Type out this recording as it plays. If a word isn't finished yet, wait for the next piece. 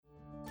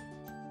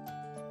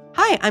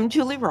Hi, I'm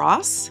Julie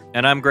Ross,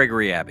 And I'm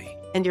Gregory Abbey.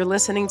 and you're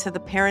listening to the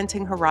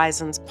Parenting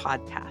Horizons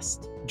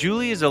podcast.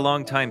 Julie is a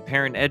longtime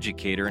parent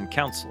educator and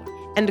counselor.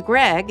 And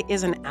Greg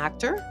is an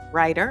actor,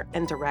 writer,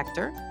 and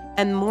director,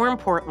 and more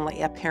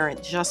importantly, a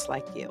parent just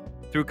like you.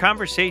 Through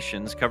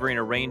conversations covering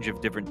a range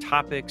of different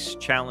topics,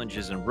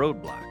 challenges, and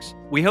roadblocks,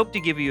 we hope to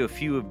give you a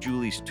few of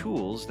Julie's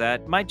tools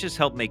that might just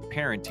help make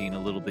parenting a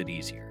little bit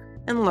easier.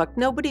 And look,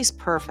 nobody's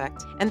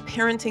perfect, and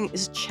parenting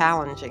is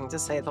challenging to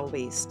say the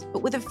least.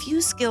 But with a few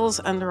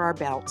skills under our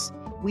belts,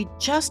 we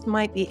just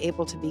might be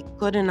able to be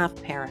good enough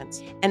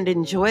parents and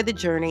enjoy the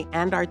journey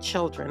and our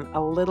children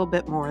a little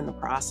bit more in the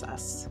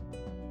process.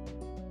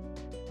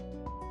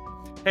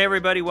 Hey,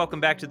 everybody, welcome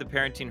back to the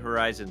Parenting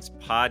Horizons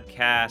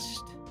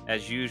podcast.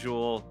 As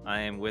usual,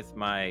 I am with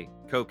my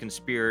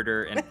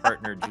co-conspirator and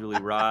partner,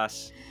 Julie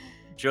Ross.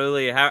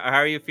 Julie, how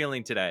are you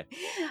feeling today?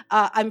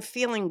 I'm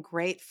feeling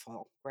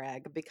grateful,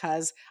 Greg,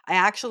 because I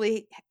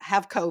actually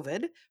have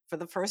COVID for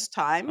the first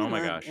time Oh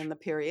my gosh. in the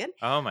period.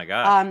 Oh my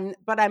gosh.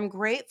 But I'm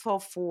grateful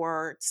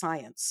for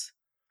science.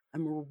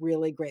 I'm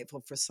really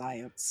grateful for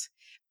science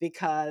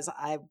because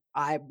I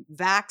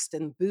vaxxed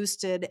and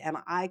boosted, and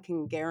I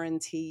can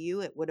guarantee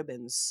you it would have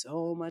been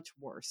so much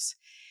worse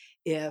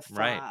if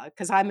Right.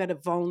 because I'm at a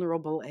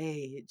vulnerable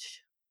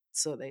age,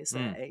 so they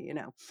Mm. say,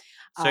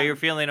 So you're Um,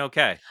 feeling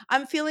okay?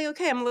 I'm feeling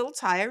okay. I'm a little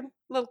tired, a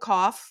little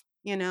cough,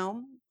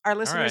 Our All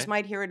listeners right.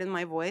 might hear it in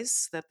my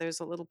voice that there's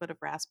a little bit of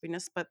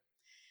raspiness, but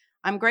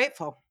I'm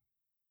grateful.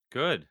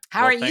 Good.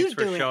 How Well, are thanks you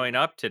for doing? showing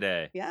up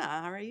today.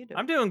 Yeah, how are you doing?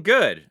 I'm doing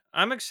good.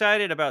 I'm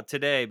excited about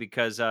today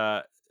because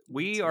Me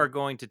we too. are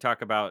going to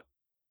talk about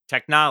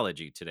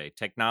technology today,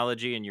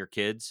 technology and your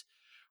kids,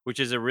 which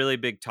is a really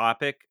big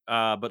topic.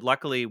 But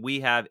luckily, we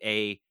have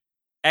a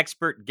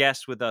expert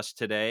guest with us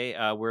today.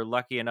 We're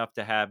lucky enough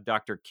to have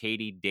Dr.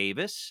 Katie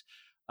Davis.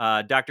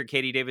 Dr.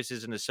 Katie Davis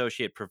is an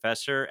associate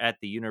professor at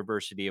the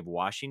University of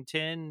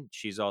Washington.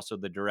 She's also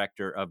the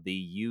director of the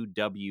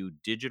UW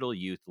Digital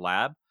Youth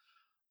Lab.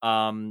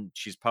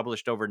 She's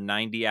published over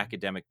 90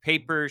 academic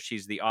papers.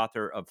 She's the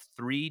author of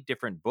 3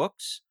 different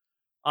books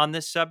on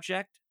this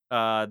subject.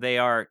 They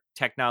are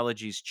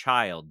Technology's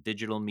Child,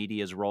 Digital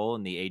Media's Role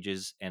in the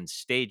Ages and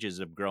Stages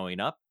of Growing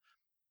Up,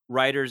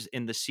 Writers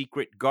in the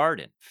Secret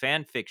Garden,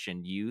 Fan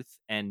Fiction, Youth,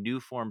 and New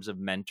Forms of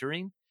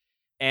Mentoring,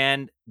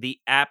 and The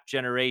App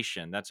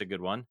Generation. That's a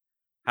good one.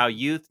 How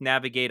Youth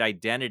Navigate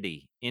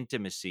Identity,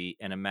 Intimacy,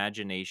 and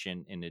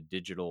Imagination in a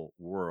Digital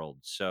World.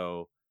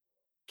 So,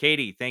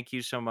 Katie, thank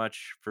you so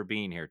much for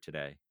being here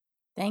today.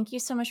 Thank you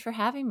so much for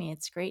having me.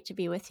 It's great to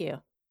be with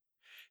you.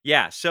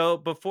 Yeah. So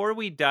before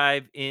we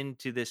dive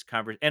into this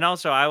conversation, and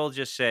also I will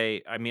just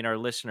say, I mean, our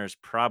listeners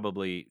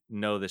probably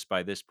know this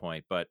by this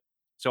point, but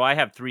so I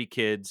have 3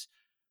 kids,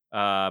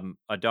 a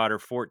daughter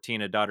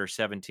 14, a daughter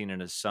 17,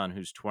 and a son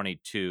who's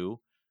 22.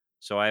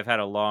 So I've had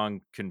a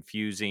long,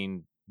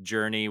 confusing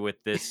journey with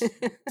this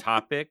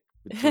topic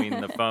between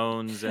the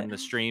phones and the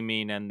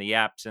streaming and the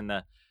apps and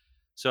the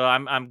so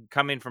I'm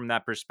coming from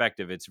that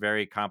perspective. It's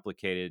very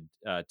complicated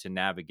to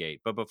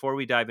navigate. But before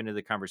we dive into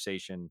the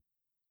conversation,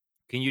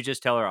 can you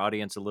just tell our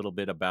audience a little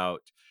bit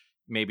about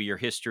maybe your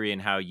history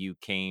and how you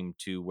came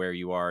to where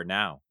you are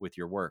now with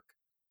your work?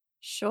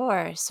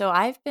 Sure. So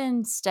I've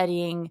been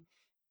studying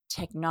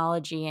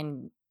technology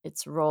and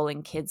its role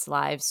in kids'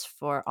 lives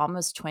for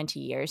almost 20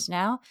 years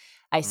now.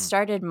 I Mm,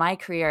 started my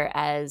career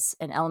as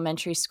an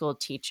elementary school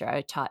teacher.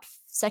 I taught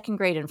second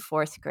grade and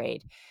fourth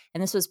grade.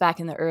 And this was back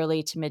in the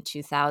early to mid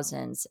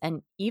 2000s.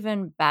 And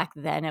even back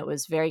then, it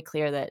was very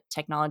clear that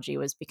technology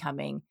was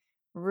becoming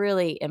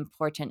really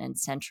important and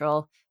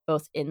central,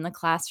 both in the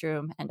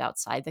classroom and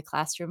outside the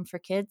classroom for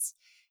kids.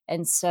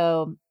 And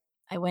so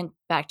I went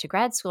back to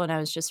grad school and I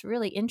was just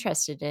really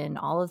interested in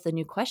all of the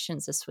new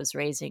questions this was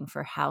raising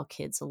for how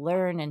kids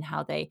learn and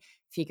how they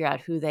figure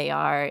out who they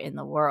are in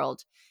the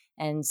world.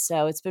 And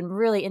so it's been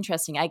really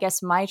interesting. I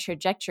guess my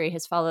trajectory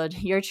has followed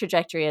your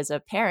trajectory as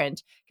a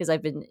parent because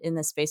I've been in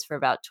this space for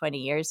about 20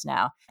 years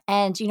now.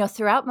 And,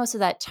 throughout most of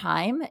that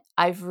time,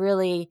 I've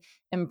really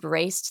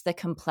embraced the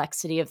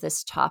complexity of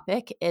this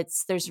topic.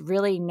 There's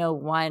really no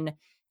one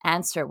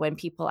answer when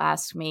people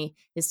ask me,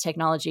 is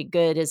technology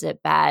good? Is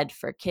it bad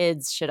for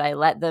kids? Should I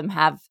let them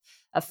have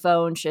a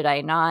phone? Should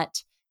I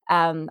not?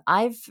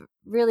 I've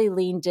really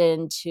leaned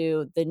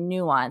into the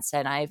nuance,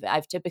 and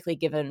I've typically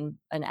given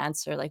an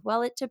answer like,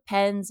 well, it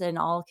depends, and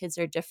all kids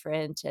are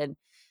different, and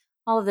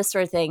all of this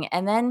sort of thing.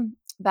 And then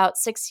about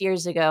 6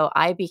 years ago,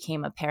 I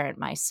became a parent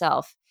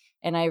myself,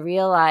 and I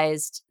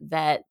realized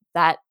that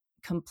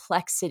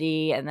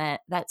complexity and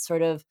that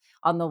sort of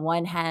on the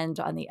one hand,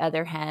 on the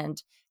other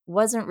hand,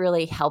 wasn't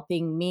really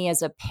helping me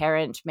as a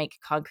parent make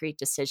concrete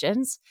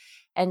decisions.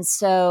 And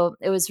so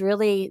it was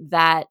really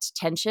that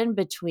tension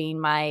between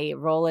my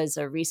role as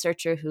a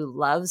researcher who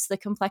loves the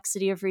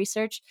complexity of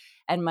research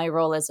and my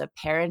role as a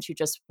parent who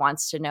just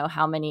wants to know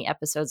how many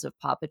episodes of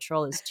Paw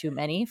Patrol is too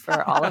many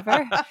for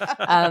Oliver.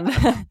 Um,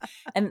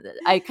 and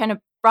I kind of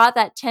brought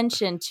that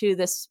tension to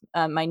this,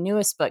 my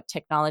newest book,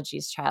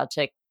 Technology's Child,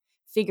 to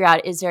figure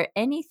out, is there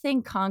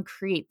anything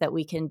concrete that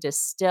we can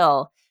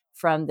distill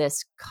from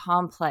this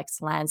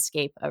complex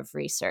landscape of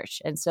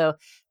research. And so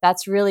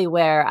that's really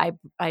where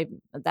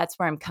that's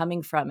where I'm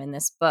coming from in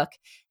this book.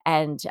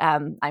 And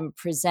I'm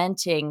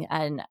presenting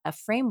a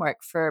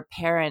framework for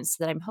parents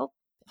that I'm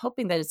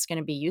hoping that it's going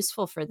to be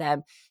useful for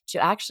them to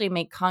actually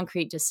make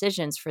concrete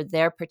decisions for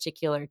their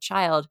particular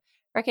child,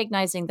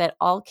 recognizing that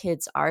all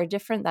kids are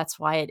different. That's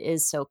why it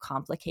is so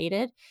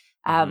complicated.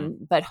 Hmm.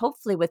 But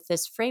hopefully, with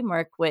this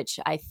framework, which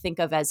I think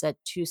of as a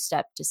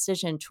two-step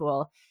decision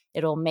tool,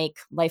 it'll make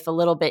life a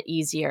little bit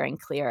easier and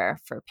clearer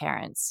for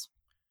parents.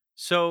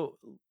 So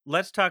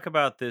let's talk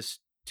about this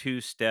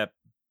two-step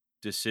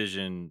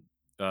decision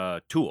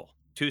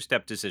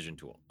two-step decision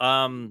tool.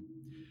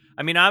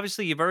 I mean,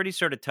 obviously, you've already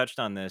sort of touched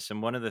on this,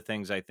 and one of the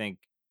things I think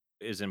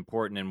is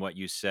important in what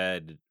you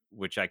said,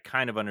 which I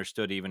kind of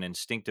understood even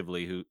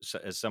instinctively,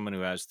 as someone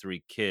who has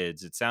three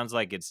kids, it sounds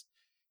like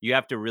you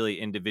have to really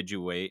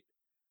individuate.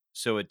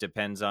 So it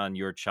depends on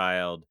your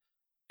child.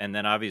 And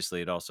then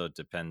obviously it also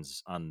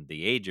depends on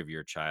the age of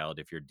your child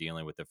if you're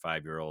dealing with a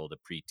 5-year-old,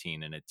 a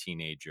preteen, and a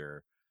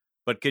teenager.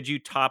 But could you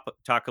talk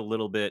a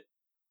little bit,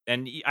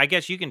 and I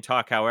guess you can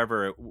talk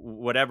however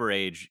whatever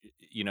age,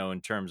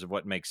 in terms of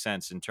what makes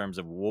sense in terms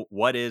of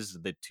what is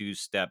the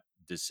two-step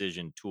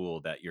decision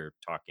tool that you're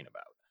talking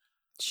about?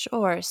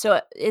 Sure.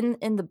 So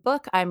in the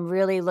book, I'm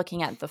really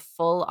looking at the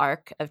full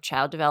arc of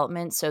child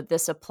development. So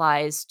this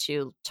applies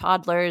to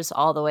toddlers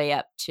all the way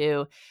up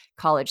to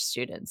college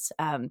students,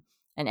 and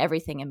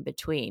everything in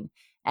between.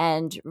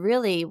 And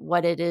really,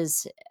 what it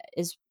is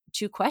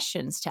two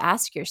questions to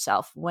ask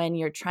yourself when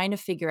you're trying to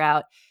figure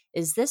out,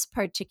 is this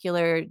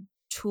particular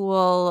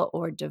tool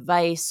or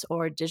device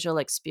or digital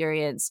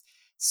experience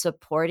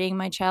supporting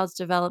my child's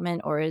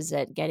development, or is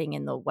it getting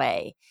in the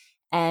way?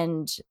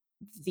 And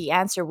the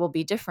answer will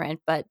be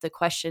different, but the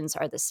questions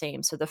are the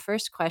same. So the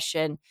first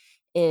question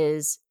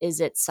is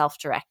it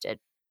self-directed?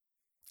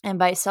 And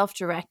by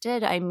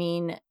self-directed, I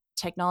mean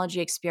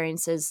technology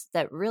experiences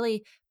that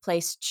really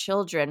place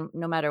children,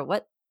 no matter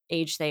what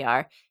age they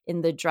are,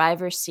 in the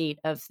driver's seat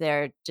of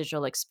their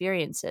digital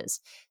experiences.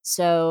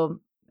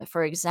 So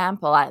for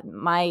example,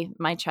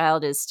 my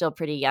child is still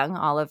pretty young,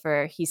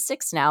 Oliver. He's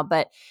 6 now,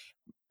 but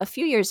a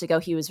few years ago,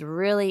 he was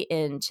really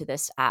into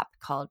this app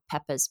called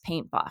Peppa's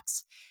Paint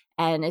Box.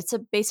 And it's a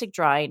basic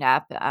drawing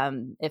app.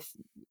 If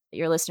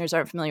your listeners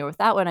aren't familiar with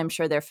that one, I'm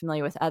sure they're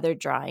familiar with other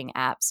drawing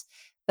apps.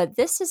 But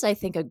this is, I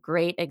think, a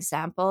great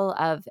example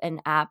of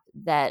an app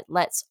that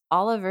lets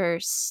Oliver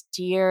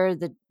steer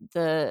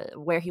the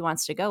where he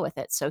wants to go with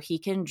it. So he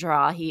can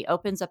draw. He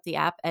opens up the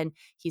app and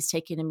he's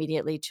taken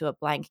immediately to a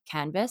blank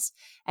canvas,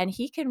 and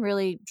he can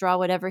really draw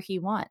whatever he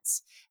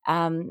wants.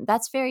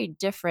 That's very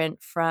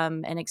different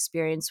from an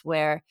experience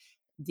where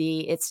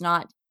it's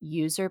not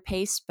user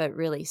paced but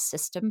really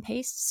system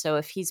paced. So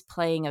if he's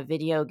playing a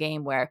video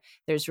game where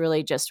there's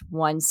really just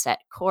one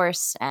set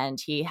course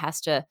and he has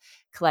to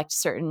collect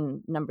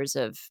certain numbers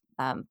of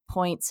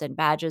points and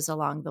badges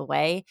along the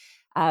way,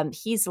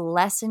 he's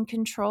less in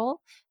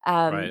control.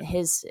 Right.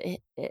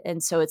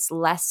 And so it's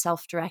less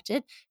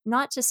self-directed.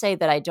 Not to say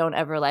that I don't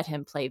ever let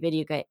him play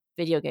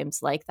video games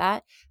like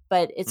that,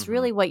 but it's Hmm.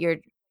 really what you're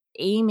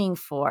aiming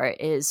for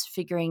is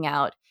figuring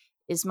out,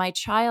 is my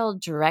child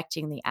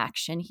directing the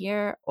action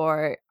here,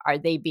 or are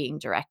they being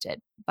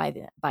directed by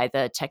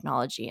the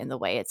technology and the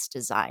way it's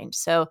designed?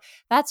 So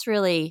that's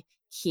really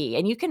key,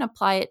 and you can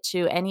apply it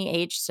to any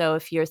age. So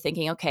if you're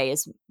thinking, okay,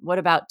 is what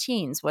about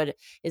teens? What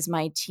is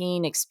my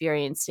teen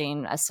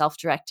experiencing a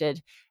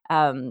self-directed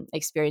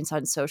experience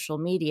on social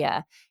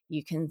media?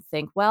 You can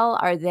think, well,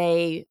 are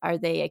they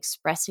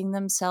expressing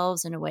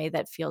themselves in a way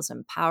that feels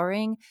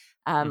empowering,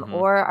 Hmm.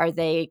 or are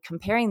they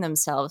comparing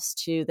themselves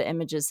to the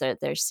images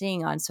that they're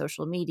seeing on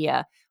social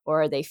media,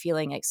 or are they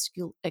feeling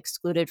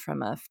excluded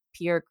from a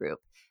peer group?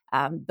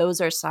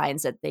 Those are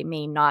signs that they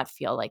may not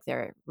feel like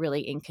they're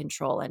really in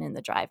control and in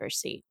the driver's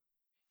seat.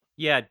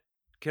 Yeah.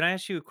 Can I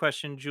ask you a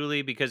question,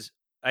 Julie? Because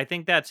I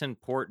think that's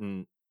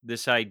important.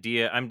 This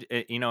idea, and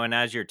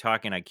as you're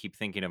talking, I keep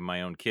thinking of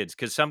my own kids.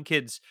 Because some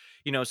kids,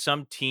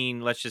 some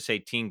let's just say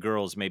teen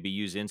girls maybe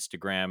use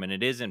Instagram and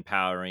it is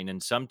empowering.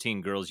 And some teen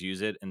girls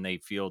use it and they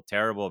feel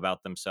terrible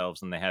about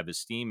themselves and they have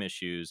esteem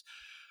issues.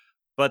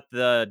 But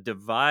the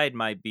divide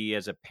might be,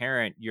 as a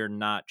parent, you're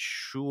not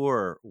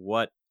sure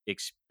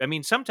I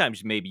mean,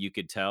 sometimes maybe you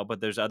could tell,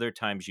 but there's other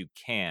times you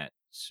can't.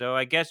 So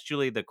I guess,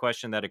 Julie, the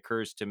question that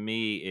occurs to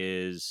me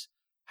is,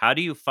 how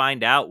do you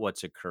find out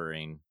what's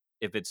occurring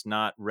if it's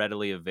not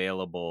readily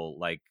available,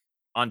 like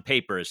on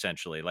paper,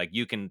 essentially? Like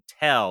you can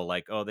tell,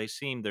 like, oh, they're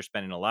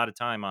spending a lot of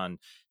time on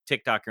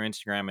TikTok or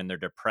Instagram and they're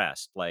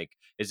depressed. Like,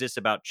 is this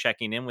about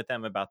checking in with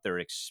them about their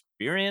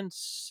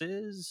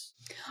experiences?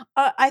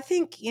 I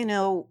think,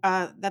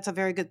 that's a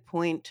very good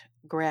point,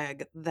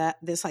 Greg, that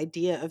this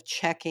idea of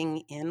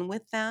checking in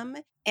with them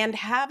and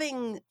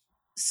having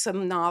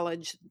some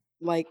knowledge,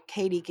 like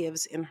Katie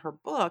gives in her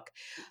book,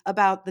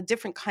 about the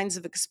different kinds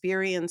of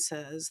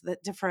experiences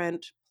that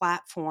different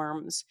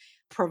platforms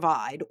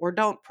provide or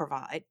don't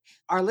provide.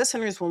 Our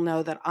listeners will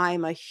know that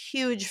I'm a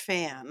huge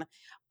fan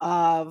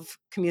of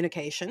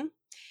communication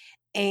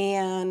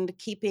and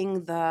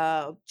keeping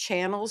the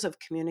channels of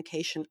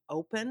communication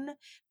open,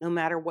 no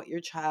matter what your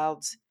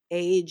child's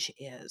age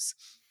is,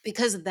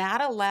 because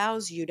that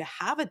allows you to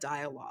have a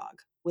dialogue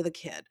with a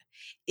kid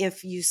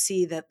if you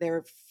see that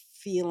they're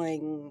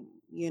feeling,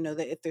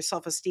 that if their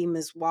self-esteem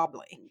is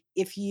wobbly.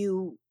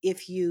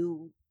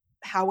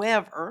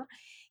 However,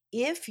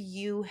 if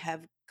you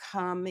have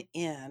come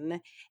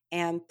in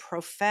and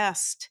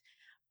professed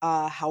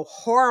how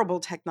horrible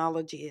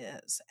technology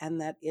is,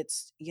 and that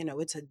it's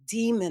a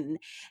demon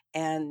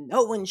and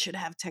no one should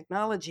have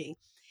technology,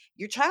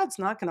 your child's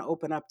not going to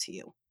open up to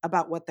you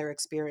about what their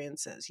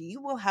experience is.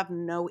 You will have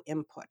no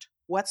input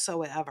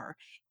whatsoever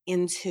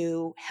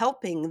into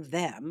helping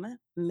them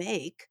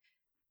make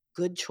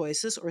good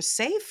choices or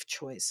safe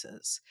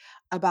choices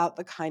about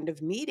the kind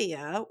of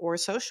media or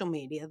social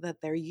media that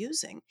they're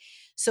using.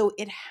 So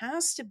it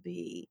has to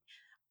be,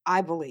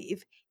 I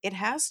believe, it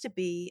has to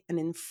be an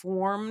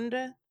informed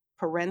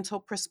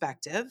parental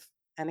perspective.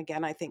 And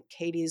again, I think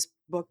Katie's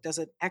book does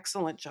an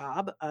excellent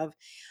job of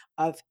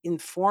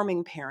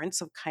informing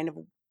parents of kind of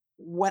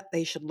what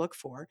they should look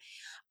for.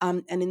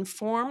 An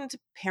informed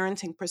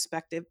parenting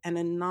perspective and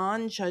a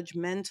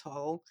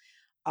non-judgmental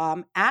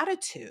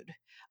attitude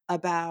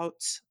about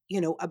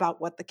about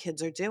what the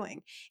kids are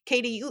doing.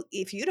 Katie,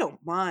 if you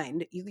don't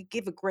mind, you could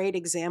give a great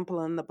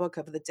example in the book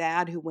of the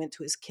dad who went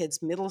to his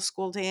kid's middle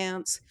school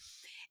dance,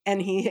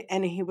 and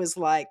he was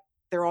like,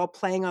 they're all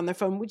playing on their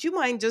phone. Would you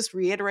mind just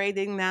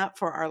reiterating that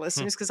for our Hmm.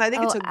 listeners? Because I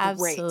think it's Oh, a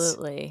great.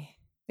 absolutely.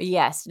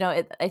 Yes.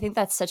 No, I think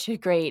that's such a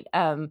great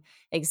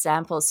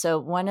example. So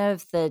one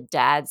of the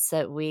dads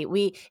that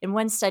we in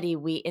one study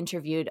we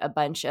interviewed a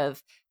bunch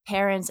of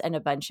parents and a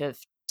bunch of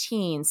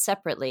teens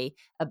separately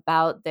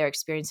about their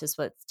experiences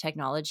with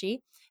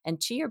technology. And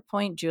to your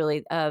point,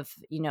 Julie, of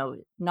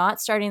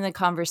not starting the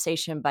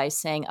conversation by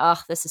saying,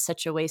 "Oh, this is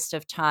such a waste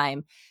of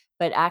time,"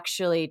 but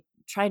actually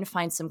trying to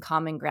find some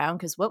common ground,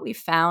 because what we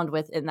found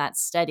within that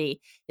study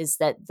is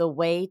that the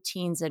way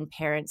teens and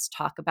parents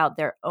talk about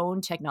their own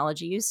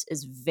technology use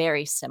is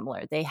very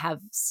similar. They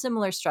have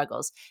similar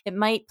struggles. It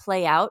might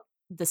play out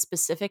the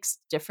specifics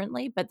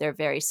differently, but they're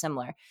very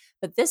similar.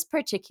 But this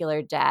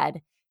particular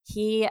dad,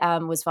 he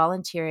was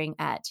volunteering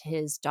at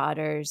his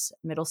daughter's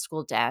middle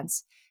school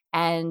dance,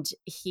 and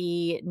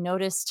he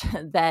noticed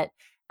that.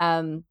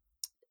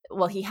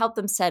 Well, he helped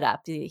them set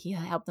up. He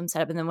helped them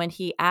set up, and then when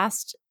he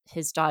asked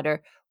his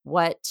daughter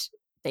what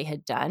they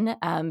had done,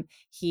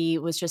 he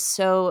was just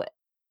so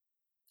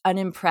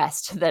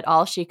unimpressed that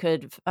all she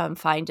could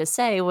find to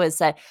say was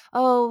that,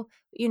 "Oh,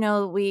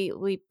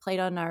 we played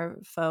on our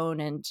phone,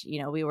 and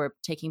we were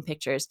taking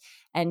pictures."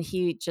 And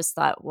he just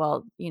thought,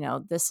 well,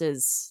 this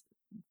is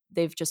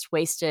they've just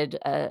wasted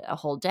a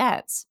whole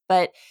dance.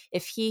 But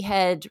if he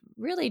had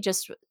really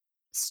just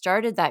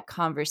started that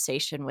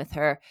conversation with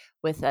her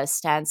with a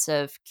stance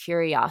of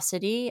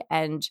curiosity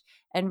and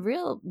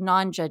real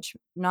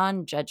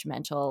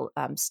non-judgmental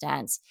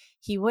stance,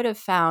 he would have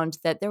found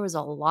that there was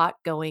a lot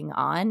going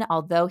on.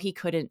 Although he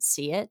couldn't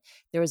see it,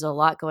 there was a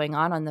lot going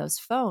on those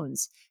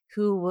phones.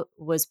 Who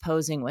was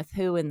posing with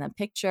who in the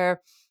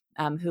picture,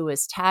 who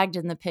was tagged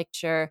in the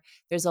picture.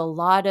 There's a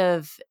lot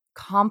of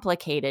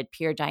complicated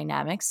peer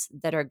dynamics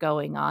that are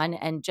going on.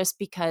 And just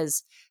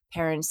because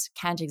parents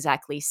can't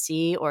exactly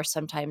see or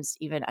sometimes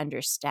even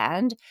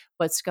understand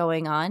what's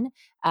going on,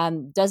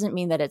 doesn't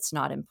mean that it's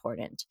not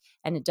important.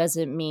 And it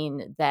doesn't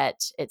mean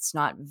that it's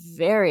not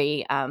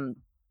very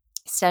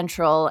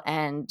central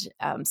and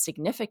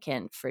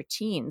significant for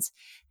teens.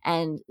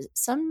 And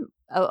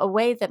a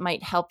way that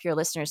might help your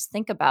listeners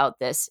think about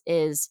this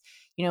is,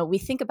 we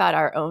think about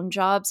our own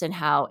jobs and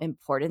how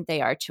important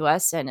they are to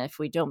us. And if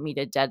we don't meet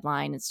a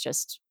deadline, it's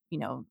just,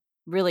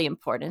 really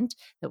important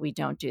that we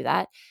don't do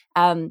that.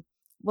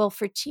 Well,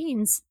 for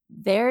teens,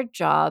 their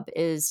job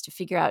is to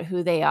figure out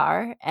who they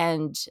are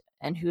and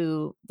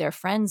who their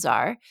friends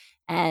are.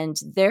 And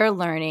they're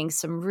learning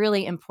some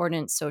really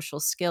important social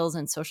skills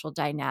and social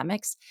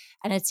dynamics.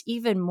 And it's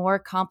even more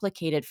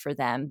complicated for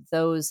them,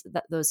 those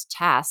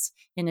tasks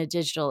in a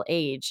digital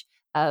age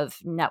of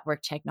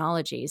network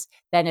technologies,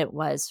 than it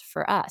was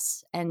for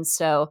us. And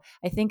so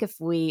I think if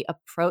we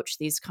approach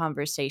these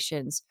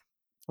conversations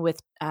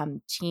with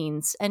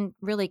teens and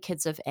really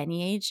kids of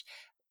any age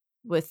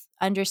with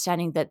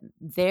understanding that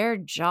their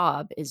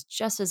job is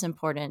just as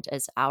important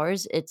as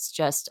ours, it's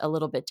just a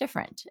little bit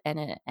different,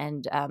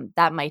 and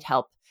that might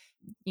help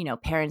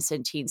parents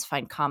and teens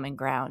find common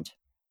ground.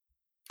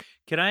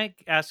 Can I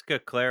ask a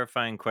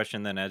clarifying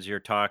question then as you're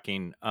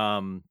talking?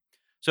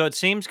 So it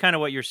seems kind of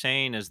what you're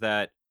saying is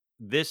that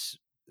this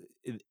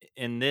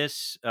in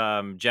this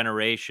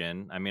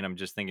generation, I mean, I'm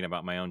just thinking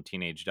about my own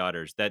teenage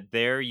daughters, that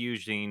they're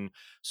using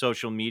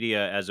social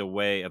media as a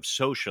way of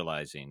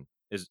socializing.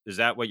 Is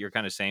that what you're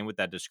kind of saying with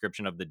that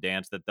description of the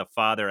dance that the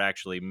father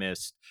actually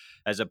missed,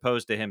 as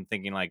opposed to him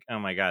thinking like, oh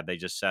my God, they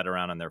just sat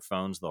around on their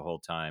phones the whole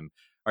time?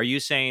 Are you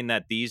saying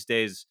that these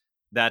days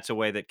that's a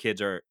way that kids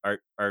are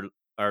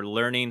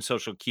learning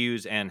social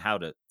cues and how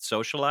to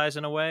socialize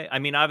in a way? I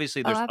mean,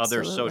 obviously Oh, there's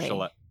other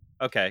social. absolutely.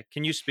 Okay,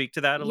 can you speak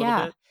to that a little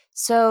Yeah. bit?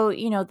 So,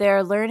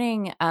 they're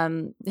learning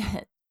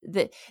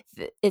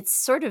it's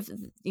sort of,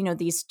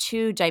 these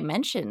two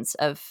dimensions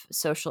of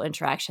social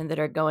interaction that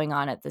are going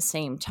on at the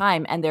same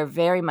time, and they're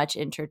very much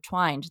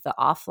intertwined, the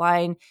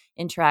offline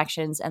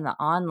interactions and the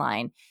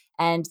online.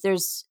 And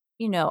there's,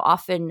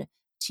 often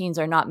teens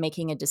are not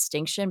making a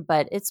distinction,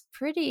 but it's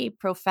pretty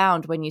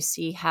profound when you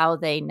see how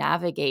they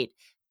navigate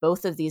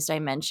both of these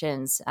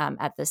dimensions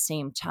at the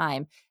same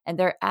time. And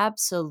they're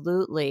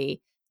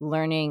absolutely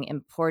learning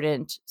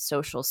important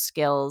social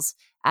skills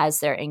as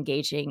they're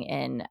engaging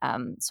in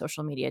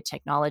social media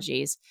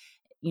technologies.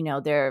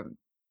 They're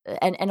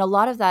and a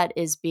lot of that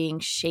is being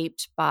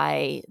shaped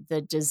by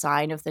the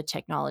design of the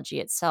technology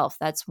itself.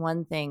 That's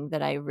one thing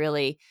that I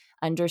really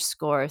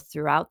underscore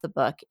throughout the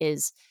book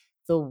is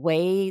the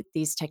way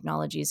these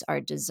technologies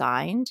are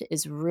designed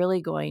is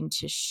really going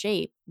to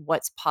shape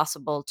what's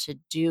possible to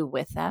do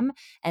with them,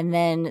 and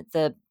then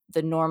the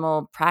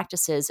normal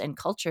practices and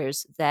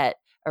cultures that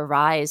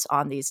arise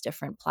on these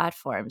different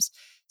platforms.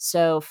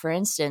 So, for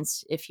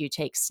instance, if you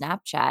take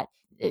Snapchat,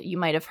 you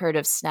might have heard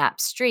of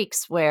Snap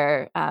Streaks,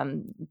 where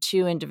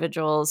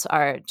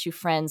two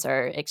friends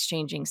are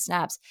exchanging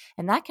snaps.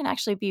 And that can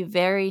actually be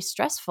very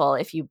stressful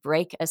if you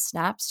break a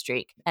snap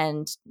streak.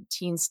 And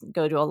teens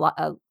go to a lot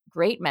of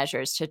great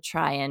measures to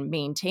try and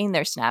maintain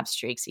their snap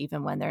streaks,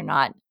 even when they're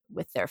not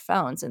with their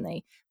phones, and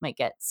they might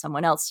get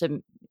someone else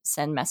to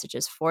send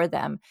messages for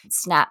them.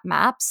 Snap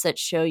maps that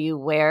show you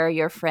where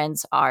your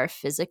friends are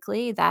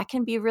physically, that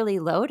can be really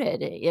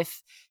loaded.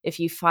 If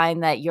you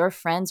find that your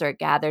friends are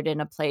gathered in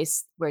a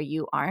place where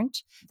you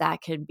aren't,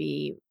 that could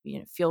be,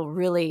 feel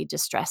really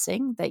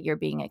distressing that you're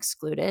being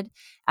excluded.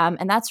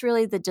 And that's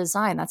really the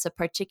design. That's a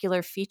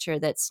particular feature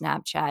that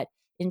Snapchat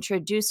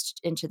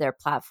introduced into their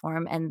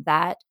platform, and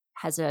that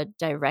has a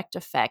direct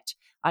effect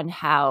on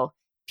how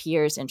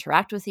peers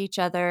interact with each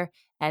other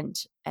and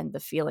the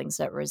feelings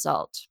that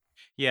result.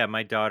 Yeah,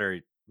 my daughter,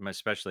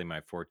 especially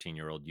my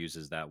 14-year-old,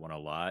 uses that one a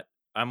lot.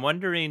 I'm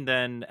wondering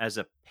then, as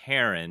a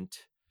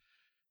parent,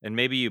 and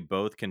maybe you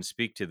both can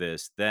speak to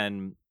this,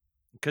 then,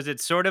 because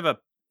it's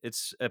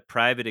a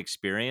private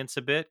experience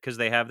a bit because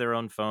they have their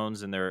own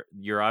phones and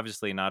you're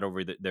obviously not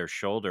over their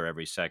shoulder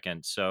every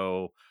second.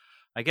 So,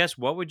 I guess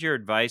what would your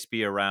advice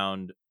be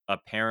around a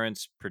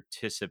parent's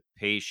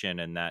participation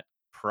in that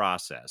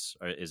process?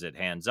 Or is it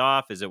hands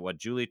off? Is it what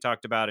Julie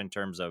talked about in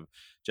terms of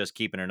just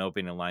keeping an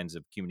open lines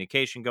of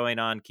communication going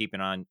on,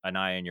 keeping on an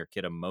eye on your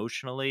kid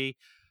emotionally?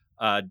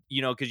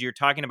 Because you're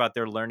talking about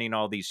they're learning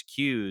all these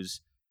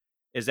cues.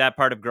 Is that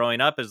part of growing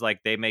up? Is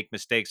like they make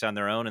mistakes on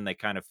their own and they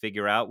kind of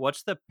figure out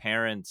what's the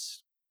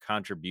parent's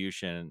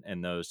contribution in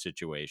those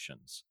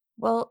situations?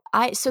 Well,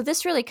 so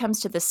this really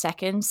comes to the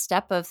second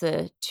step of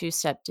the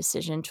two-step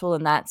decision tool,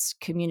 and that's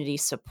community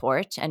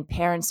support. And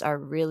parents are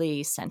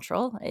really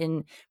central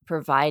in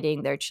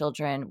providing their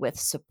children with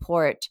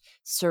support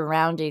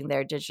surrounding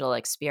their digital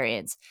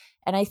experience.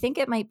 And I think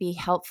it might be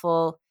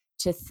helpful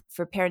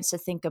for parents to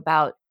think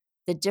about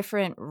the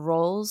different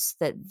roles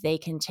that they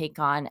can take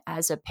on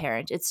as a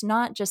parent. It's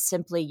not just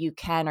simply you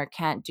can or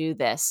can't do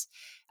this.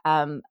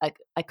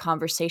 A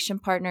conversation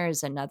partner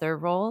is another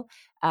role,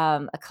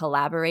 a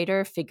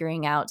collaborator,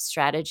 figuring out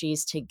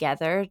strategies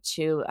together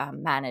to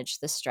manage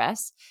the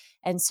stress.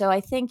 And so I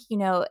think,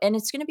 and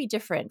it's going to be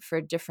different for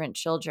different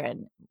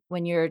children.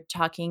 When you're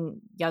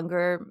talking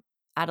younger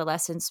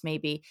adolescents,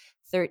 maybe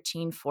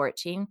 13,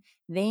 14,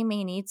 they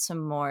may need some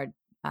more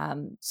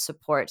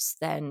supports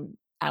than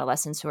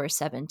adolescents who are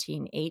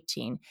 17,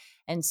 18.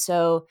 And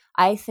so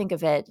I think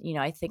of it,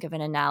 I think of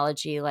an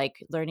analogy like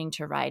learning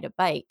to ride a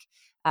bike.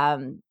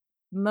 Um,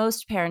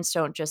 Most parents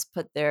don't just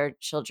put their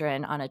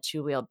children on a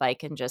two-wheel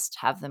bike and just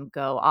have them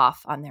go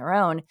off on their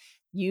own.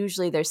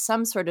 Usually there's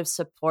some sort of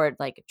support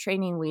like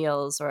training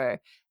wheels, or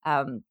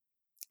um,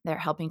 they're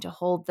helping to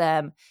hold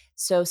them.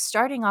 So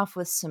starting off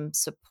with some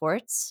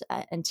supports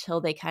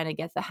until they kind of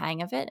get the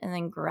hang of it, and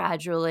then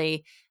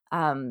gradually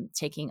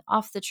taking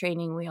off the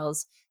training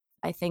wheels.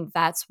 I think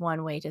that's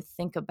one way to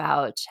think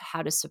about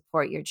how to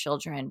support your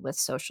children with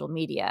social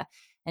media.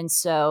 And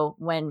so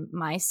when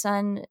my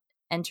son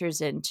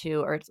enters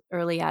into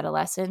early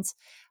adolescence,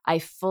 I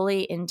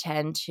fully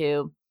intend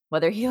to,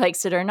 whether he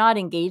likes it or not,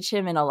 engage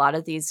him in a lot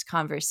of these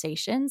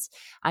conversations.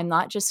 I'm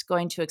not just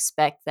going to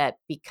expect that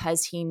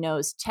because he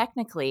knows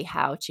technically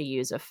how to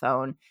use a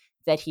phone,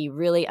 that he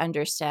really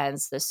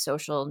understands the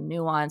social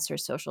nuance or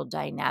social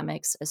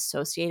dynamics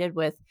associated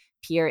with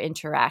peer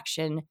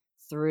interaction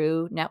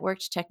through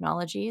networked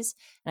technologies.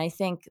 And I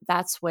think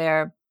that's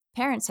where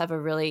parents have a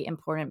really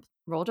important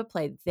role to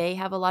play. They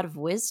have a lot of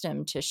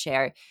wisdom to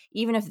share,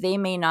 even if they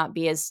may not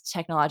be as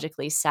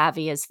technologically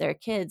savvy as their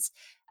kids.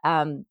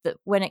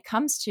 When it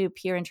comes to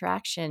peer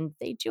interaction,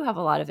 they do have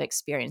a lot of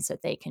experience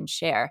that they can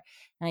share.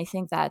 And I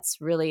think that's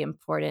really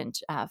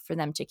important for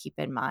them to keep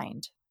in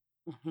mind.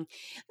 Mhm.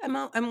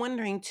 I'm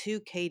wondering too,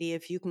 Katie,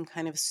 if you can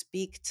kind of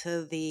speak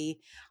to the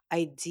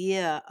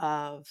idea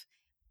of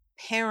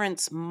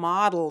parents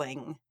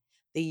modeling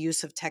the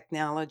use of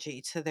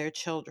technology to their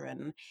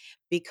children.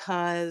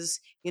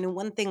 Because,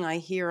 one thing I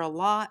hear a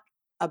lot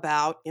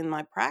about in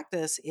my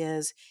practice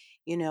is,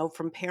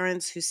 from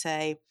parents who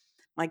say,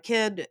 my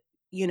kid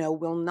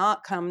will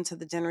not come to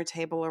the dinner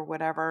table or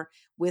whatever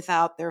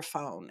without their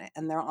phone,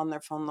 and they're on their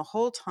phone the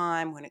whole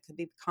time when it could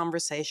be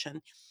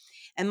conversation.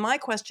 And my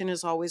question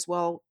is always,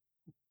 well,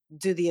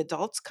 do the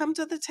adults come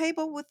to the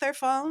table with their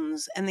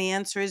phones? And the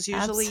answer is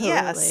usually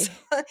yes.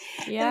 Absolutely.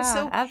 And Yeah,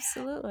 so,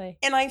 absolutely.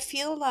 and I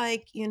feel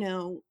like,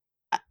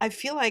 I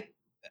feel like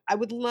I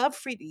would love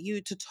for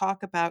you to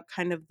talk about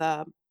kind of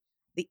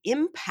the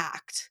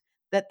impact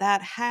that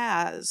that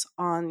has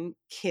on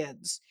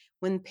kids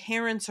when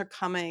parents are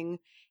coming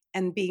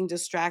and being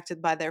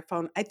distracted by their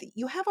phone. I think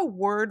you have a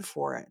word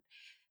for it.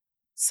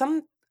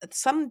 Some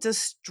some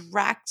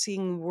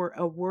distracting word,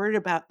 a word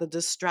about the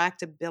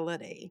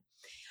distractibility.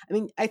 I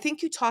mean, I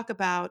think you talk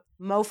about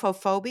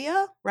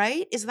mofophobia,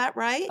 right? Is that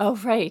right? Oh,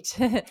 right.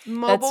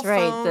 Mobile That's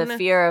right. The phone.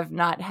 fear of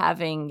not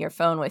having your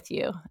phone with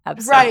you.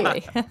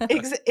 Right.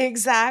 Absolutely.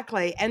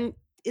 Exactly. And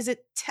is it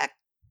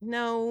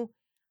techno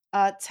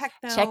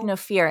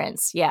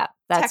Technoference. Yeah,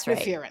 that's right.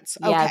 technoference?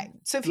 Yeah, Okay.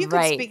 So if you could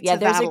right. speak Yeah, to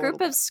there's that a a little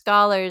group of bit.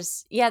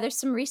 scholars. Yeah, there's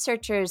some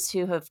researchers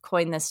who have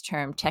coined this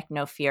term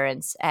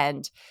technoference.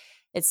 And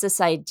it's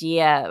this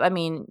idea. I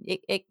mean,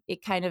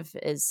 it kind of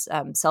is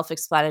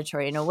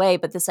self-explanatory in a way,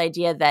 but this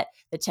idea that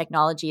the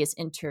technology is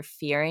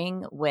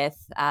interfering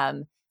with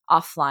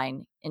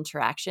offline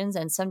interactions,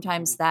 and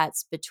sometimes Mhm.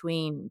 that's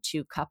between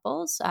two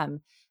couples,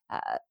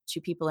 two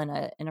people in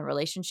a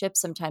relationship.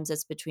 Sometimes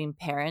it's between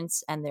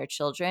parents and their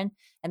children,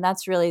 and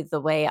that's really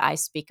the way I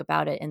speak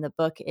about it in the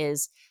book.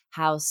 Is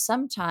how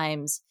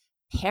sometimes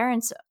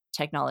parents'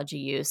 technology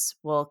use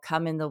will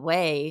come in the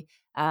way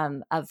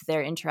of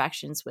their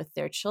interactions with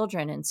their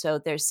children. And so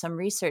there's some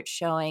research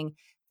showing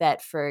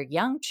that for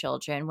young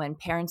children, when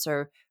parents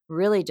are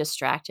really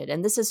distracted,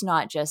 and this is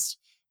not just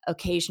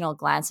occasional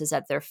glances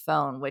at their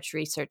phone, which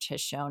research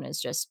has shown is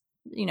just,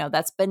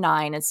 that's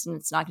benign. It's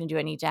not going to do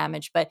any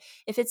damage. But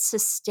if it's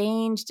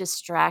sustained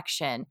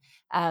distraction,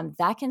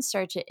 that can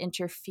start to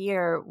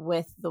interfere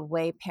with the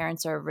way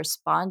parents are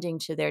responding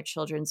to their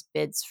children's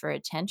bids for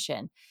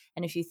attention.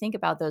 And if you think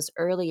about those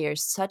early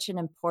years, such an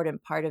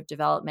important part of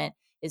development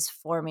is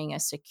forming a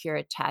secure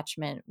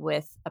attachment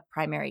with a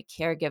primary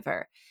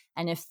caregiver.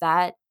 And if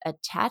that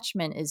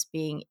attachment is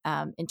being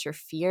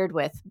interfered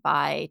with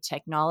by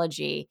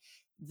technology,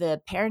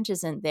 the parent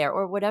isn't there,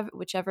 or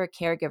whichever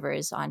caregiver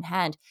is on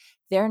hand,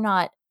 they're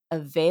not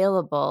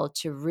available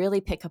to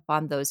really pick up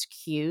on those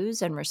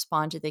cues and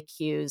respond to the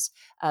cues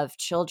of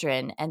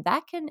children, and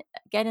that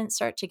can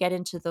start to get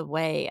into the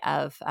way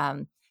of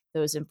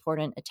those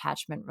important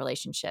attachment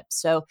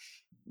relationships. So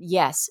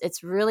yes,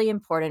 it's really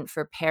important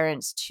for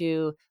parents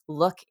to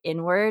look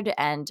inward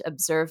and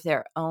observe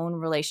their own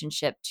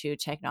relationship to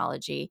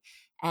technology.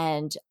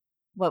 And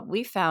what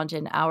we found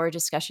in our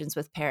discussions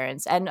with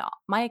parents, and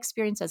my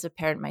experience as a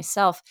parent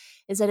myself,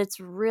 is that it's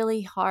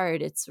really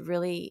hard. It's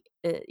really,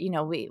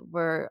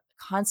 we're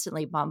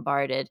constantly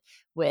bombarded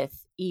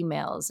with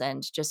emails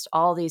and just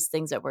all these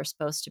things that we're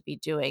supposed to be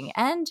doing.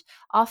 And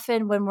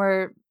often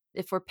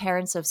if we're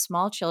parents of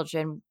small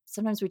children,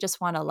 sometimes we just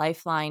want a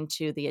lifeline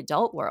to the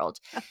adult world.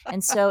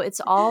 And so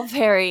it's all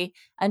very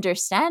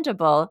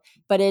understandable,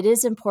 but it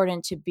is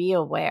important to be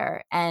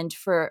aware. And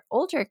for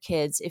older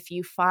kids, if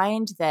you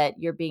find that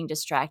you're being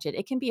distracted,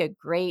 it can be a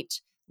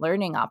great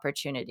learning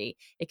opportunity.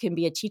 It can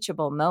be a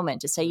teachable moment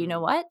to say, you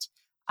know Mm. what?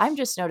 I'm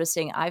just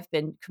noticing I've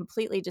been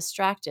completely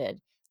distracted.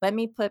 Let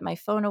me put my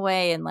phone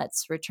away and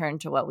let's return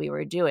to what we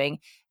were doing.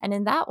 And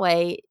in that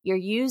way, you're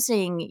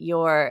using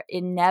your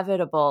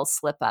inevitable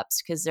slip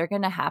ups, because they're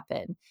going to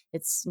happen.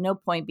 It's no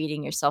point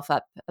beating yourself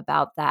up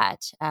about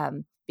that,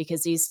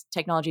 because these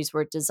technologies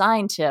were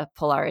designed to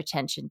pull our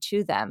attention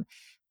to them.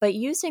 But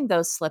using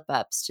those slip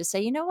ups to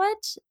say, you know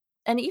what?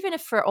 And even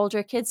if for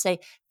older kids, say,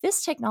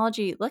 this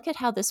technology, look at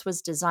how this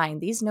was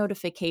designed. These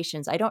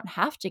notifications, I don't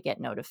have to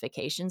get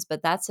notifications,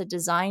 but that's a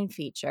design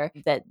feature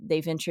that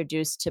they've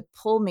introduced to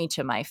pull me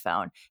to my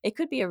phone. It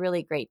could be a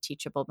really great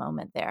teachable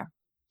moment there.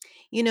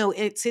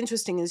 It's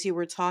interesting as you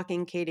were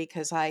talking, Katie,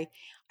 because I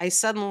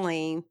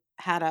suddenly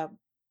had a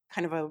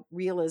kind of a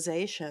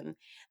realization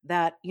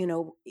that,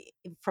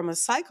 from a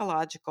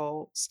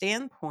psychological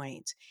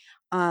standpoint,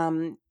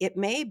 it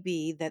may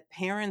be that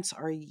parents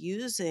are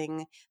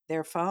using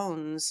their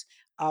phones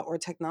or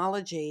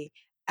technology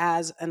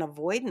as an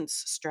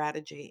avoidance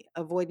strategy,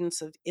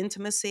 avoidance of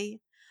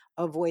intimacy,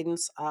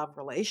 avoidance of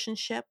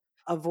relationship,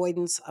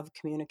 avoidance of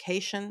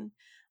communication,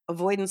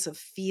 avoidance of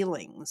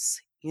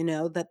feelings,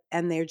 that,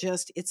 and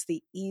it's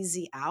the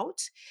easy out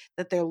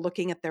that they're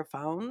looking at their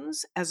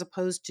phones as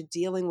opposed to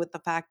dealing with the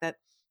fact that,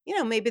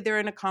 maybe they're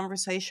in a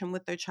conversation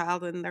with their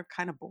child and they're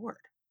kind of bored.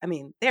 I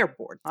mean, they're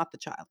bored, not the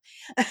child.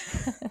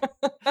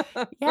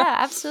 Yeah,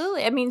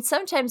 absolutely. I mean,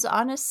 sometimes,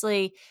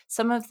 honestly,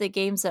 some of the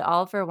games that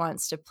Oliver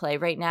wants to play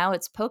right now,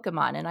 it's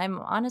Pokemon, and I'm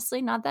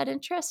honestly not that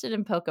interested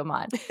in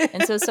Pokemon.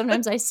 And so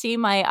sometimes I see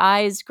my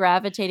eyes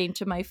gravitating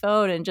to my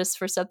phone and just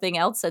for something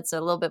else that's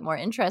a little bit more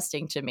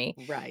interesting to me.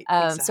 Right,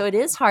 So it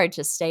is exactly. hard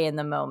to stay in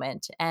the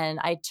moment. And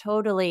I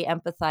totally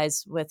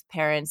empathize with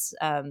parents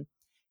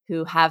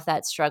who have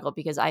that struggle,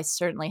 because I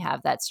certainly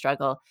have that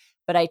struggle.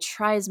 but I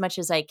try as much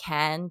as I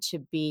can to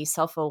be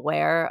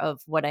self-aware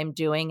of what I'm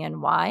doing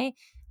and why.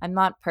 I'm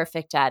not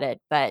perfect at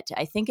it, but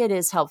I think it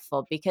is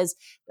helpful because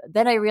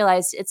then I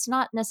realized it's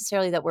not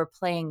necessarily that we're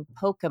playing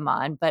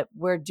Pokemon, but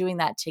we're doing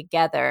that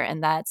together,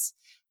 and that's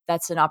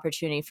an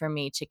opportunity for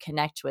me to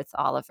connect with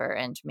Oliver,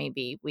 and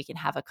maybe we can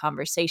have a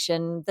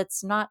conversation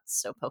that's not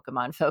so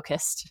Pokemon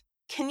focused.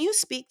 Can you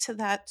speak to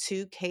that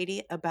too,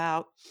 Katie,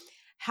 about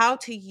how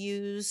to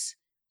use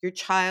your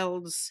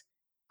child's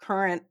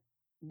current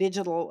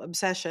digital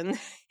obsession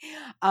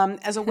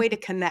as a way to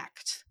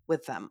connect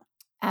with them?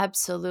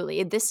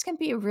 Absolutely. This can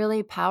be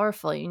really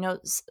powerful.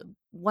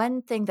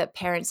 One thing that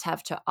parents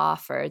have to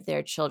offer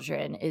their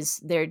children is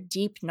their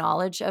deep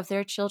knowledge of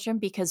their children,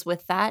 because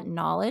with that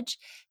knowledge,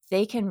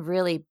 they can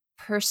really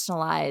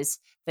personalize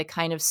the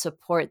kind of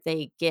support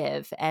they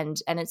give. And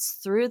it's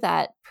through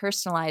that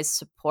personalized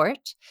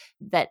support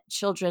that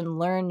children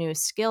learn new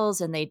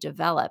skills and they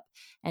develop.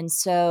 And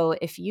so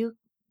if you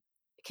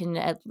can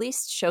at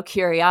least show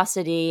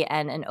curiosity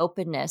and an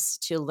openness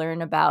to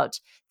learn about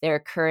their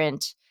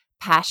current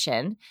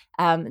passion,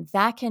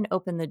 that can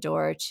open the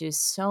door to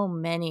so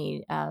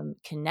many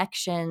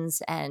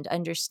connections and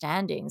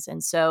understandings.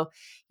 And so,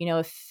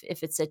 if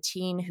it's a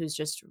teen who's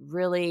just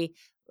really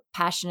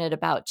passionate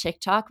about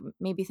TikTok,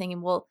 maybe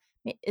thinking, well,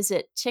 is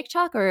it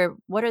TikTok or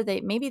what are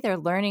they? Maybe they're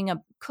learning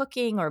a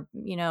cooking or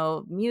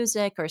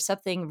music or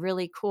something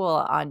really cool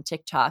on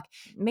TikTok.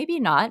 Maybe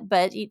not,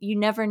 but you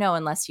never know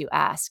unless you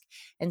ask.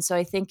 And so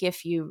I think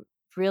if you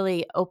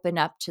really open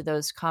up to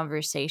those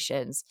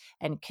conversations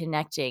and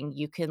connecting,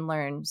 you can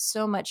learn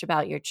so much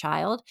about your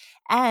child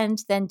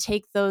and then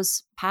take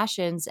those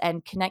passions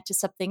and connect to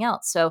something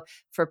else. So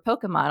for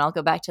Pokemon, I'll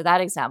go back to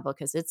that example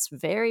because it's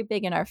very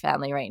big in our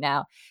family right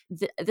now.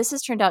 This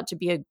has turned out to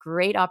be a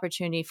great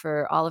opportunity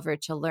for Oliver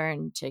to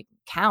learn to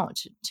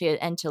count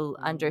and to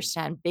Mm.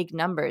 understand big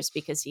numbers,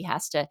 because he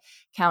has to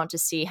count to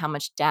see how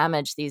much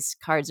damage these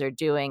cards are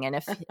doing, and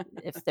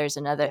if there's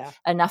Yeah.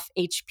 enough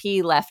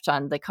HP left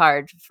on the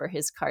card for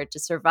his card to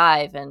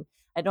survive. And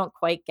I don't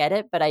quite get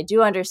it, but I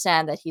do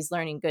understand that he's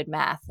learning good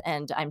math,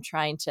 and I'm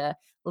trying to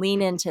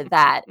lean into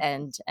that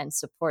and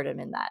support him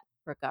in that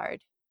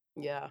regard.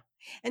 Yeah.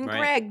 And Right.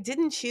 Greg,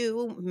 didn't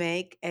you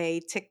make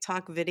a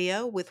TikTok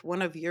video with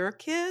one of your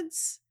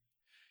kids?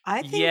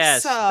 I think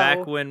Yes, so.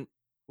 back when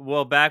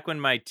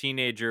my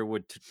teenager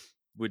would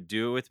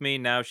do it with me,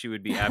 now she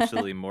would be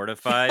absolutely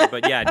mortified.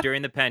 But yeah,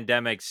 during the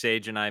pandemic,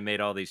 Sage and I made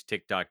all these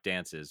TikTok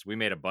dances. We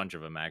made a bunch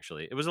of them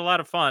actually. It was a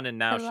lot of fun,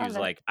 and I now she love was it.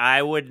 like,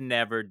 "I would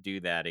never do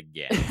that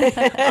again."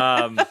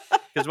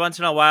 Because once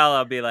in a while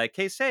I'll be like,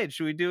 "Hey Sage,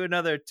 should we do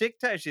another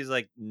TikTok?" She's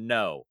like,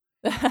 "No."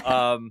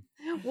 Um,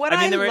 What I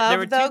mean, I there were love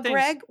two though, things.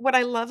 Greg, what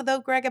I love though,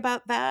 Greg,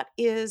 about that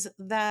is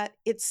that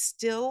it's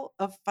still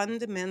a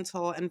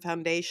fundamental and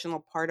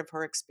foundational part of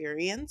her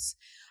experience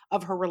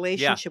of her Yeah.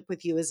 relationship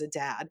with you as a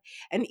dad.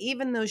 And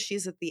even though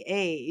she's at the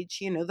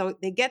age, though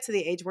they get to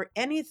the age where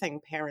anything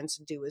parents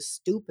do is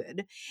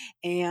stupid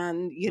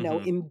and, Hmm.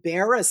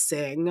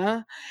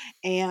 embarrassing.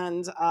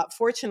 And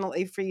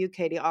fortunately for you,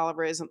 Katie,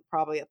 Oliver isn't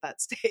probably at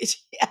that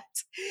stage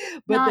yet.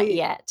 But Not they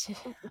yet.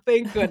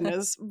 Thank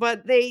goodness.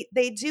 But they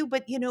do,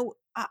 but,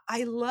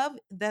 I love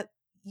that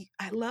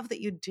I love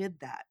that you did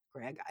that,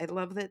 Greg. I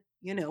love that,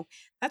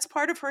 that's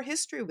part of her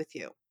history with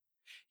you.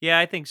 Yeah,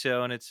 I think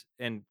so,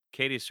 and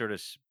Katie sort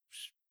of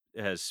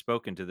has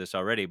spoken to this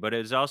already, but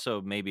it's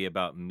also maybe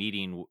about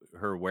meeting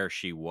her where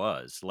she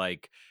was.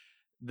 Like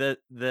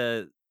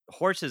the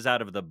horse is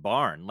out of the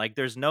barn. Like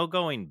there's no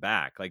going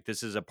back. Like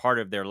this is a part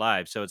of their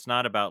lives. So it's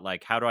not about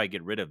like how do I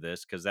get rid of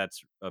this, because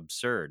that's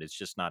absurd. It's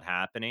just not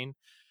happening.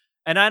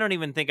 And I don't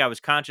even think I was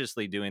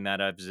consciously doing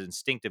that. I was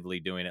instinctively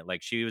doing it.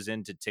 Like she was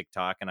into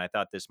TikTok, and I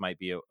thought this might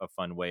be a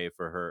fun way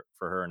for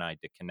her and I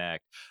to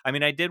connect. I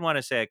mean, I did want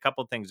to say a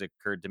couple things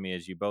occurred to me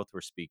as you both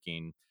were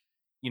speaking.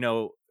 You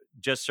know,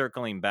 just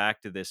circling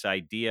back to this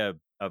idea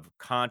of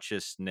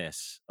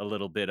consciousness a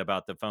little bit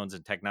about the phones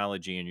and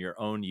technology and your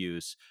own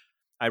use.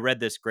 I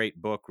read this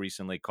great book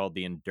recently called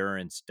The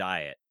Endurance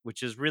Diet,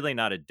 which is really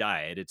not a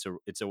diet. It's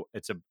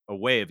a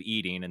way of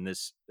eating. And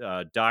this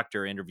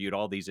doctor interviewed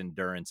all these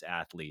endurance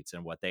athletes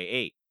and what they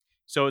ate.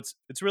 So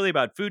it's really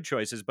about food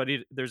choices, but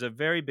there's a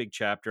very big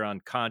chapter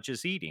on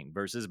conscious eating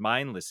versus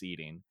mindless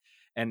eating,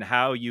 and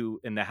how you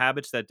and the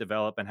habits that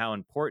develop and how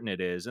important it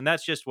is. And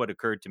that's just what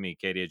occurred to me,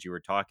 Katie, as you were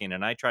talking.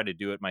 And I try to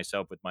do it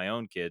myself with my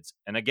own kids.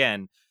 And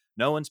again,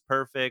 no one's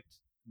perfect.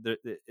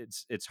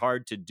 It's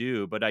hard to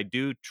do, but I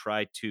do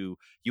try to.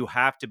 You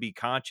have to be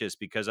conscious,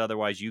 because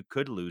otherwise you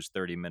could lose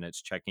 30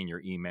 minutes checking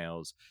your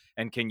emails.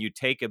 And can you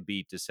take a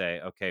beat to say,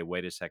 okay,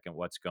 wait a second,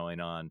 what's going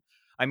on?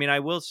 I mean,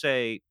 I will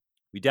say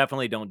we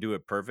definitely don't do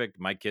it perfect.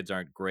 My kids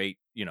aren't great,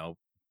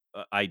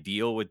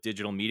 ideal with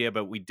digital media,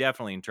 but we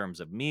definitely, in terms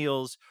of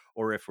meals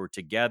or if we're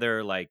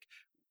together, like,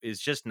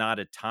 is just not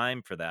a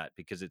time for that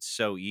because it's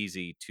so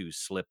easy to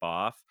slip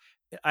off.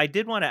 I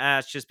did want to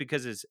ask, just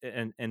because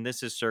and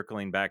this is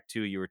circling back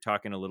to, you were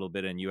talking a little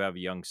bit, and you have a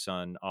young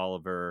son,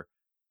 Oliver,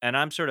 and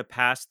I'm sort of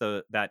past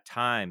that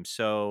time.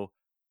 So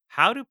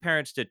how do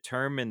parents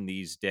determine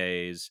these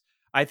days?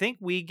 I think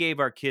we gave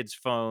our kids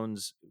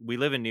phones. We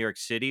live in New York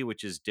City,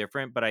 which is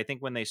different, but I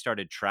think when they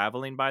started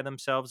traveling by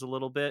themselves a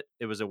little bit,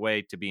 it was a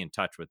way to be in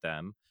touch with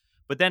them.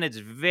 But then it's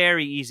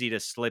very easy to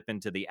slip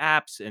into the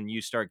apps and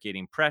you start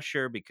getting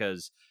pressure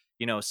because,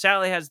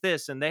 Sally has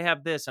this and they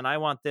have this and I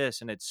want this.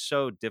 And it's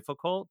so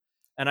difficult.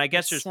 And I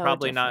guess It's so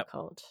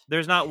difficult.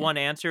 there's not one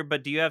answer,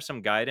 but do you have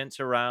some guidance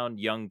around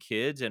young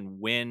kids and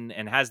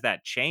has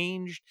that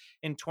changed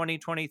in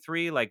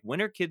 2023? Like,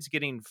 when are kids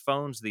getting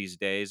phones these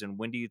days, and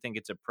when do you think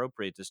it's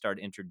appropriate to start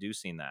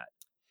introducing that?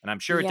 And I'm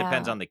sure it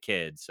depends Yeah. on the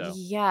kid. So,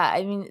 Yeah,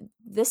 I mean,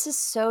 this is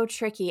so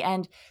tricky,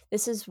 and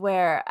this is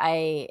where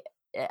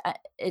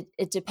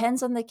it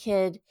depends on the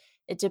kid,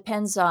 it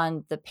depends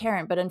on the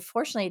parent, but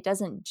unfortunately, it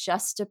doesn't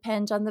just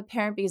depend on the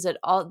parent because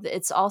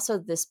it's also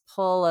this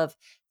pull of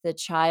the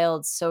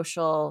child's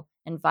social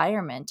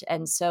environment,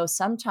 and so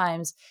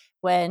sometimes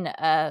when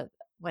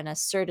when a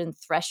certain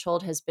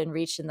threshold has been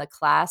reached in the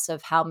class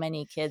of how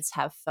many kids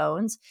have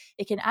phones,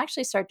 it can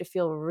actually start to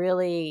feel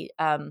really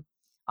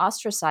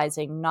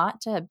ostracizing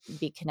not to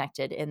be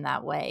connected in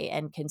that way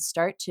and can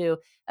start to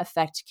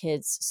affect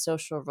kids'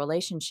 social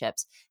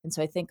relationships. And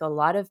so I think a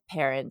lot of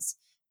parents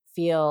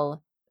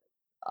feel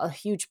a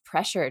huge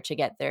pressure to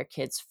get their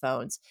kids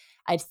phones.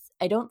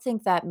 I don't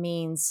think that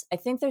means, I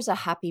think there's a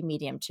happy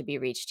medium to be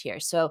reached here.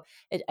 So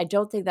I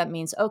don't think that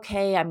means,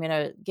 okay, I'm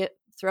going to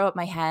throw up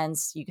my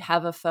hands, you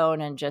have a phone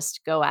and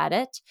just go at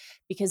it,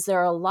 because there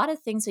are a lot of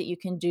things that you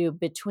can do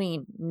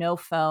between no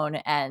phone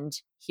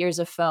and here's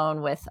a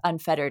phone with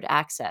unfettered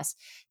access.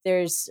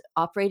 There's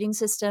operating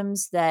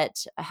systems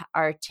that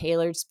are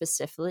tailored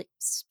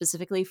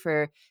specifically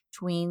for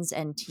tweens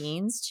and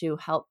teens to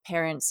help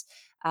parents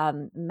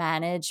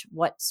manage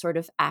what sort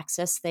of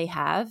access they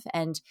have,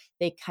 and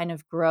they kind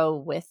of grow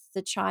with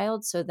the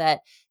child so that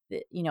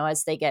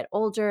as they get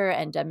older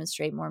and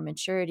demonstrate more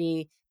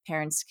maturity,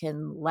 parents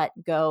can let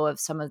go of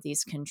some of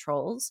these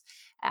controls.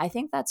 I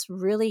think that's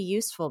really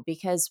useful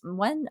because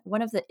one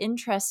of the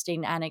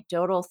interesting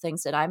anecdotal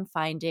things that I'm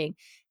finding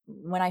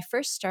when I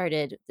first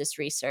started this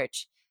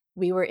research,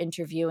 we were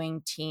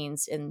interviewing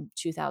teens in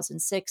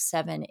 2006,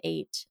 7,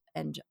 8,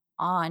 and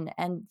on.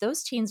 And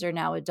those teens are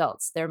now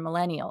adults, they're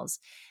millennials.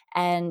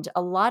 And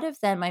a lot of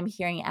them I'm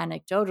hearing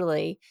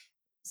anecdotally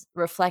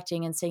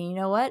reflecting and saying, you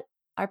know what?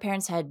 Our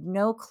parents had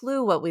no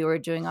clue what we were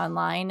doing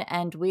online,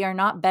 and we are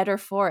not better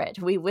for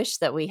it. We wish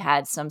that we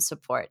had some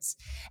supports.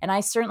 And I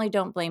certainly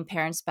don't blame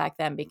parents back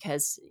then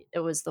because it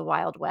was the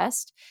Wild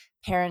West.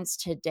 Parents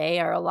today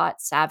are a lot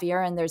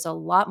savvier, and there's a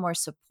lot more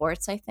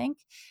supports, I think.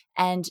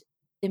 And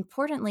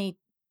importantly,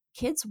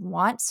 kids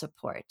want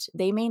support.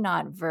 They may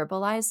not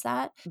verbalize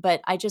that, but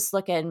I just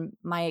look at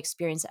my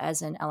experience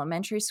as an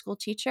elementary school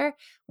teacher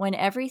when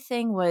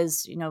everything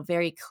was,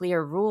 very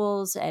clear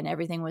rules and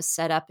everything was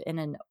set up in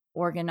an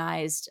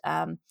organized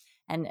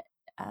and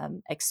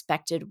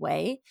expected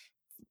way.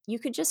 You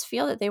could just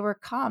feel that they were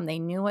calm. They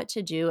knew what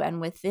to do.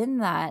 And within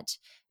that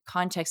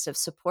context of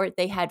support,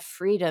 they had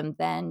freedom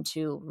then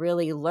to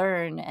really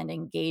learn and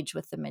engage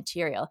with the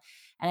material.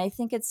 And I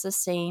think it's the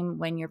same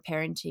when you're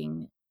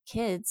parenting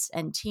kids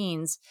and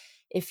teens.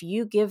 If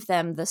you give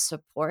them the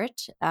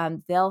support,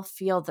 they'll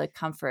feel the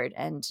comfort,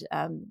 and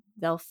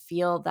they'll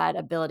feel that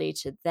ability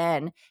to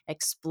then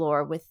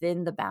explore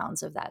within the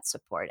bounds of that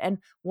support. And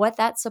what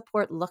that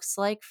support looks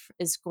like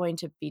is going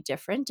to be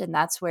different. And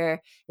that's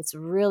where it's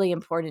really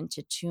important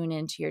to tune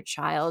into your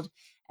child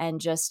and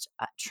just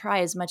try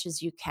as much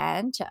as you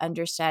can to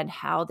understand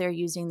how they're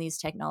using these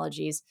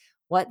technologies,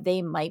 what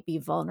they might be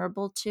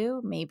vulnerable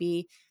to.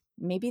 Maybe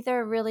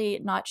they're really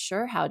not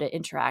sure how to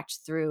interact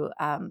through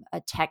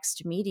a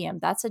text medium.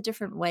 That's a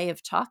different way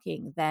of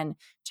talking than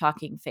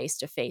talking face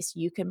to face.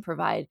 You can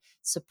provide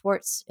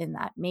supports in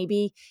that.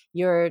 Maybe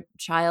your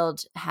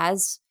child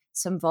has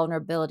some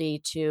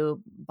vulnerability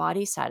to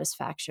body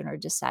satisfaction or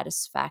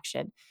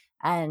dissatisfaction.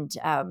 And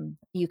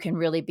you can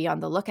really be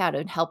on the lookout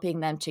and helping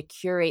them to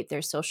curate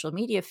their social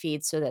media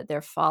feed so that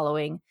they're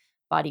following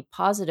body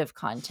positive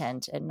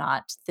content and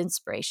not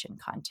inspiration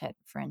content,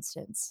 for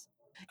instance.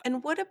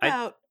 And what I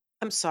about,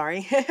 I'm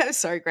sorry.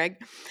 Sorry,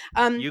 Greg.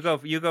 Um, you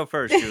go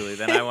first, Julie.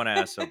 Then I want to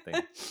ask something.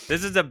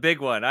 This is a big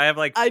one. I have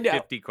like I know.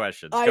 50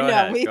 questions. I Go know,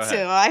 ahead. me Go too.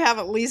 ahead. I have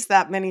at least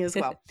that many as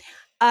well.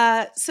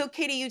 So,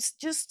 Katie, you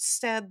just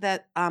said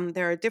that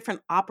there are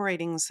different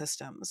operating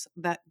systems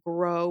that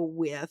grow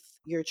with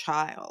your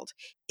child.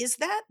 Is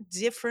that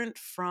different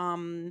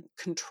from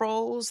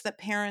controls that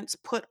parents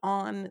put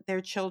on their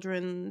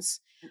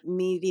children's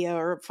media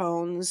or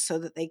phones so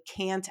that they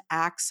can't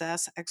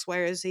access X, Y,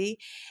 or Z?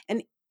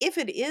 And if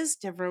it is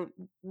different,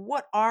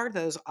 what are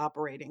those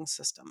operating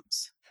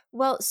systems?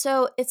 Well,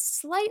 so it's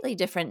slightly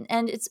different,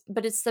 and it's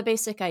the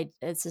basic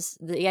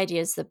the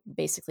idea is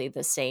basically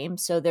the same.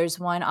 So there's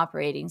one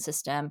operating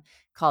system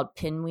called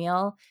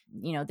Pinwheel.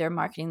 They're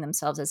marketing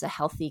themselves as a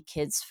healthy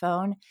kids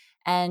phone.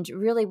 And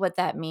really what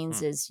that means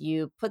Hmm. is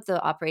you put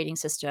the operating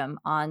system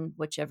on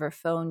whichever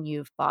phone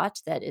you've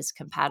bought that is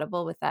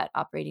compatible with that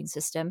operating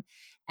system.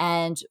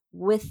 And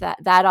with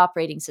that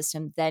operating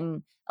system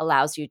then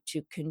allows you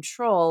to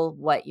control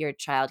what your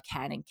child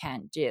can and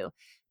can't do.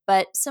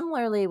 But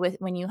similarly, with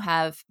when you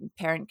have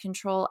parent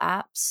control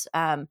apps,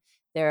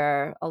 there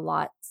are a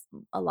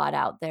lot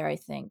out there. I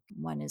think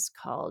one is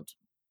called,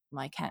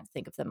 well, I can't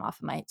think of them off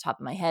of my top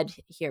of my head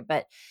here,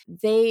 but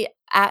they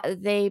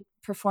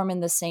perform in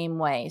the same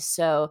way.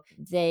 So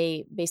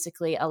they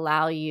basically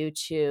allow you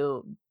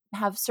to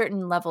have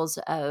certain levels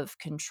of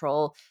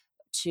control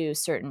to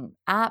certain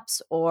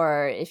apps,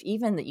 or if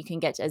even that you can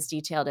get as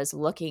detailed as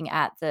looking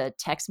at the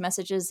text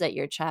messages that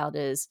your child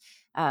is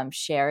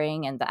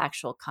sharing and the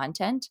actual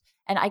content.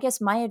 And I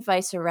guess my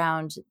advice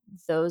around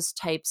those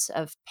types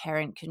of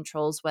parent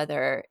controls,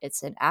 whether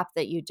it's an app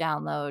that you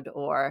download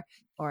or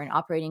an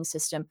operating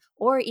system,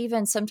 or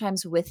even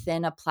sometimes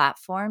within a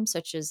platform,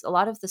 such as a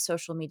lot of the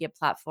social media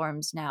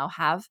platforms now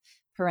have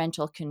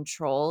parental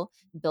control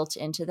built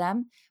into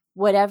them.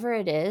 Whatever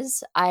it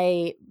is,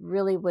 I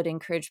really would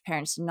encourage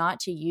parents not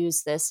to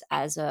use this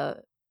as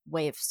a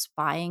way of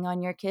spying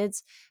on your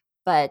kids,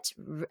 but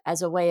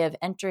as a way of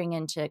entering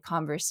into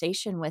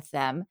conversation with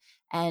them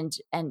and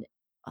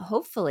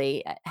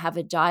hopefully have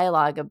a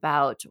dialogue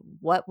about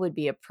what would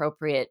be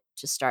appropriate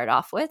to start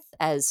off with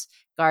as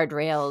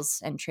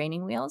guardrails and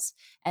training wheels,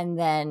 and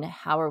then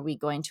how are we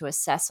going to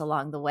assess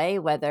along the way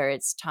whether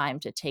it's time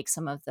to take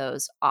some of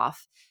those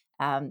off.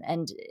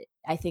 And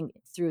I think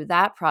through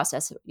that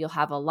process you'll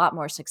have a lot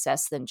more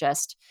success than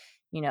just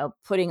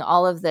putting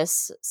all of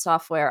this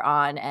software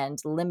on and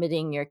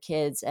limiting your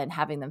kids and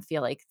having them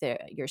feel like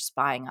you're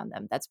spying on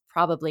them. That's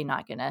probably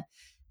not going to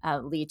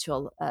lead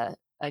to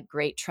a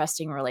great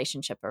trusting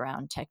relationship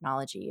around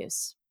technology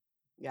use.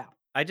 Yeah.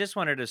 I just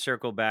wanted to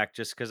circle back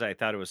just because I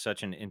thought it was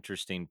such an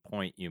interesting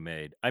point you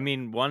made. I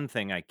mean, one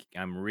thing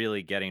I'm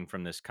really getting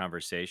from this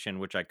conversation,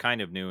 which I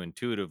kind of knew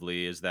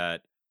intuitively, is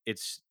that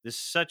this is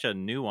such a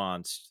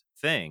nuanced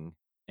thing.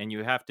 And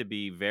you have to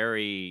be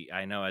very,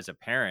 I know as a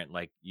parent,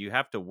 like you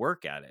have to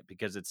work at it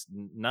because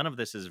none of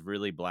this is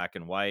really black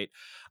and white.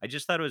 I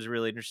just thought it was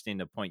really interesting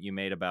the point you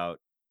made about,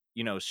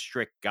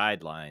 strict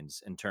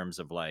guidelines in terms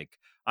of like,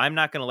 I'm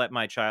not going to let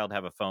my child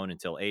have a phone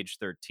until age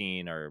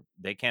 13, or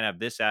they can't have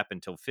this app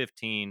until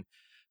 15,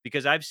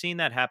 because I've seen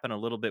that happen a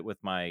little bit with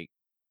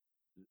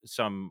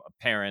some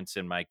parents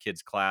in my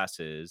kids'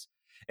 classes.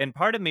 And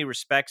part of me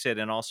respects it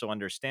and also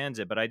understands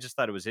it, but I just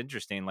thought it was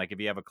interesting. Like if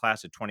you have a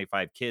class of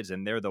 25 kids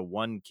and they're the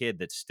one kid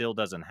that still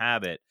doesn't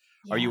have it,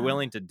 are you Yeah.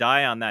 willing to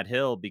die on that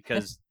hill?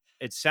 Because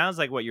it sounds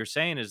like what you're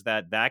saying is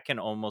that can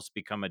almost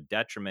become a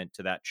detriment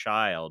to that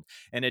child.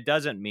 And it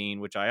doesn't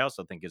mean, which I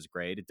also think is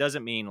great, it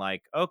doesn't mean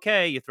like,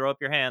 okay, you throw up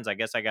your hands, I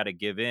guess I got to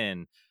give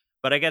in.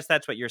 But I guess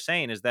that's what you're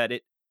saying, is that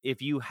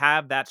if you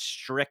have that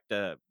strict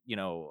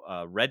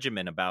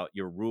regimen about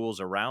your rules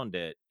around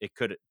it, it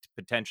could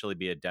potentially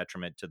be a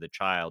detriment to the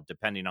child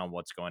depending on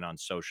what's going on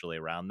socially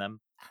around them.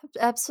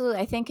 Absolutely.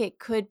 I think it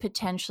could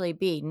potentially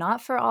be not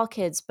for all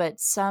kids, but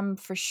some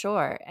for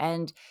sure.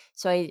 And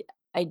so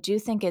I do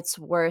think it's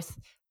worth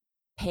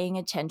paying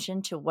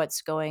attention to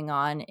what's going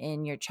on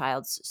in your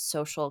child's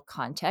social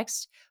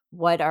context.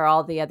 What are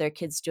all the other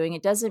kids doing?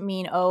 It doesn't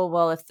mean, oh,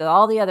 well, if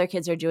all the other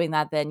kids are doing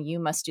that, then you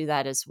must do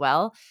that as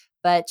well.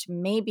 But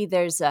maybe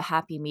there's a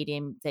happy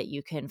medium that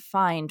you can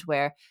find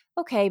where,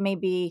 okay,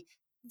 maybe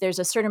there's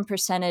a certain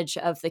percentage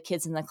of the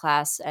kids in the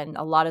class and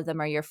a lot of them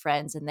are your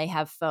friends and they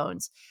have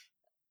phones.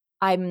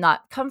 I'm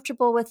not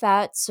comfortable with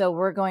that, so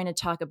we're going to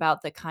talk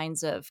about the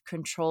kinds of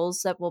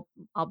controls that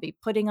I'll be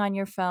putting on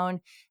your phone,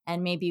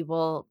 and maybe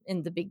we'll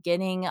in the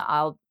beginning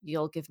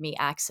you'll give me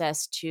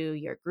access to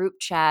your group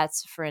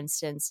chats, for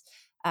instance,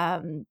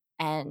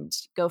 and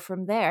go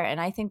from there.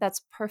 And I think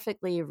that's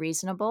perfectly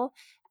reasonable,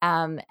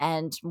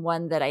 and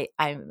one that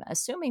I'm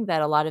assuming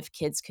that a lot of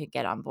kids could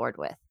get on board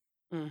with.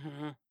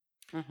 Mm-hmm.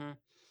 Mm-hmm.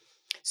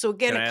 So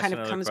again, Can I it ask kind of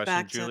another comes question,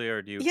 back to, Julie,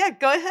 or do you yeah,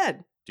 go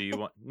ahead. do you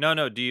want no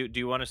no do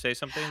you want to say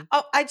something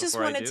Oh, I just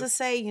before I wanted do? to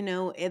say,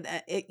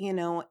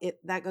 it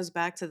that goes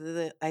back to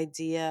the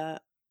idea,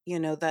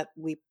 that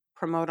we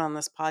promote on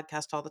this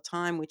podcast all the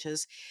time, which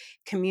is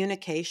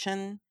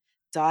communication,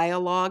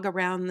 dialogue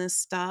around this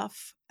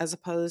stuff, as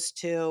opposed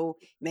to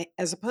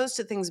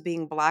things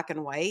being black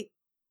and white,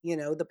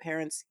 the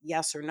parents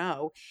yes or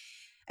no.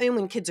 I mean,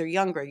 when kids are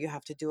younger, you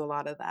have to do a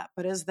lot of that.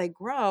 But as they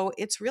grow,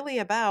 it's really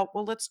about,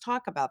 well, let's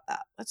talk about that.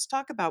 Let's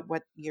talk about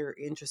what you're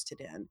interested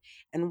in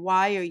and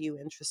why are you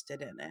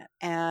interested in it?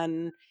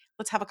 And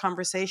let's have a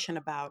conversation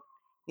about,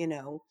 you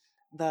know,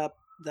 the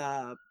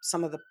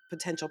some of the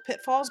potential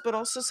pitfalls, but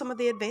also some of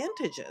the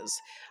advantages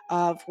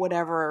of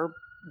whatever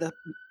the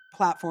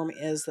platform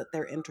is that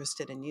they're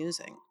interested in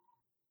using.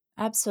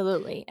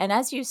 Absolutely. And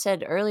as you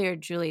said earlier,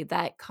 Julie,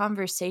 that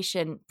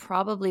conversation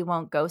probably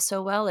won't go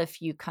so well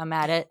if you come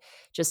at it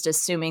just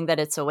assuming that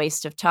it's a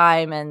waste of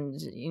time and,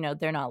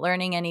 they're not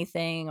learning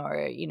anything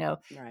or,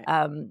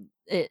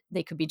 Right.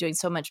 they could be doing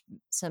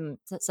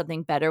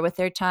something better with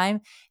their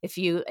time. If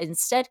you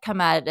instead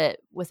come at it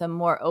with a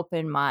more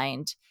open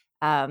mind,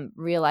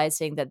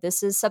 realizing that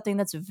this is something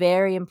that's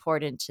very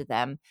important to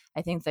them,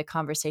 I think the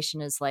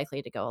conversation is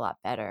likely to go a lot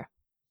better.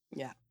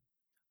 Yeah.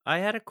 I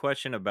had a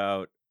question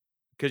about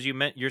because you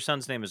meant your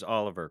son's name is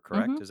Oliver,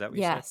 correct? Is that what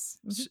you said?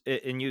 Yes.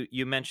 Hmm. And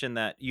you mentioned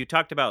that you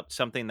talked about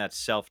something that's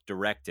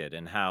self-directed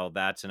and how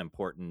that's an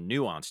important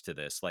nuance to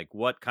this. Like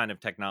what kind of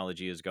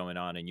technology is going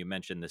on? And you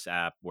mentioned this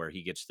app where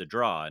he gets to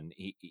draw and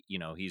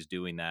he's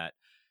doing that.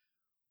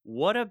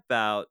 What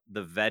about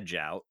the veg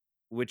out,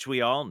 which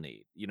we all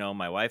need?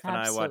 My wife and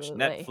I watch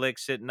Absolutely.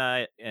 Netflix at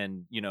night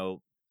and,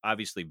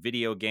 obviously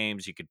video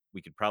games.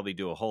 We could probably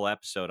do a whole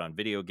episode on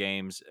video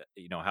games,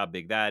 how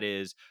big that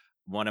is.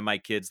 One of my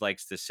kids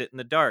likes to sit in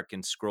the dark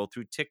and scroll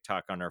through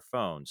TikTok on her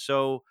phone.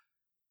 So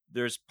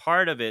there's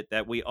part of it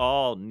that we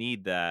all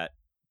need that,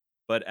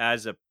 but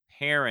as a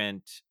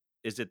parent,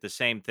 is it the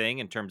same thing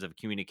in terms of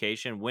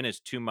communication? When is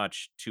too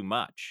much too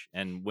much?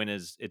 And when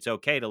is it's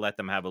okay to let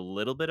them have a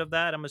little bit of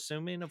that, I'm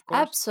assuming, of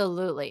course?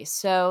 Absolutely.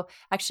 So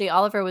actually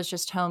Oliver was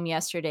just home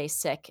yesterday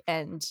sick,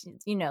 and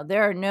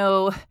there are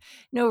no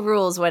no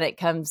rules when it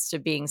comes to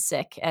being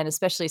sick, and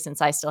especially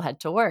since I still had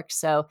to work.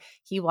 So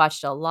he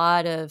watched a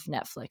lot of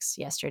Netflix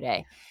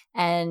yesterday,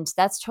 and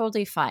that's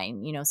totally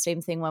fine.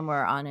 Same thing when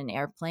we're on an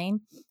airplane.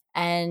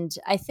 And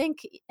I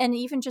think, and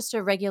even just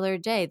a regular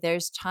day,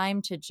 there's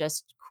time to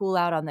just cool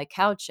out on the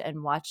couch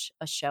and watch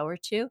a show or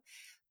two.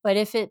 But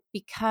if it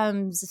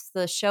becomes, if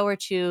the show or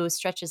two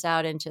stretches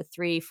out into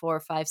 3, 4,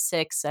 5,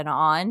 6, and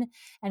on,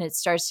 and it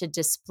starts to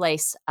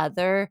displace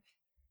other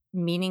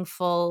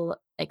meaningful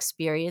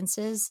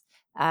experiences,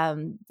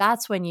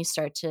 that's when you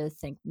start to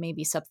think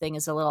maybe something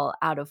is a little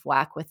out of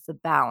whack with the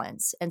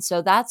balance. And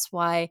so that's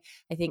why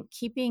I think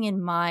keeping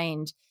in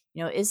mind,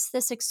 is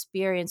this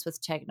experience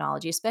with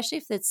technology, especially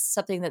if it's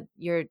something that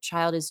your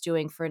child is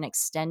doing for an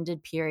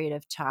extended period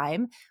of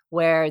time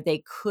where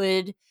they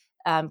could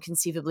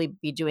conceivably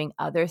be doing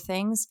other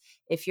things.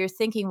 If you're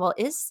thinking, well,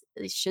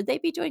 should they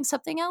be doing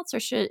something else, or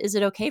is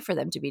it okay for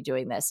them to be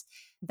doing this?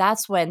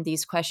 That's when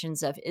these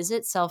questions of, is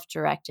it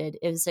self-directed?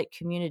 Is it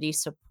community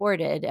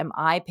supported? Am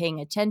I paying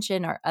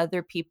attention? Are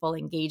other people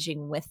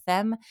engaging with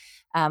them?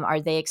 Are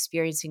they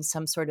experiencing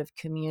some sort of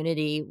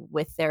community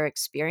with their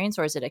experience,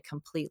 or is it a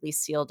completely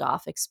sealed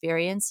off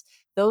experience?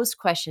 Those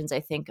questions,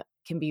 I think,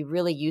 can be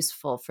really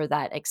useful for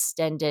that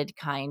extended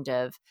kind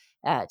of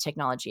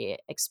technology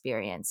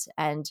experience.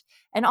 And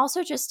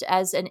also just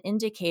as an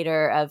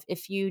indicator of,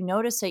 if you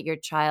notice that your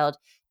child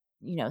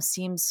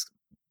seems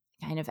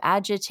kind of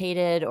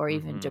agitated or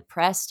even Mhm.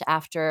 depressed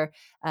after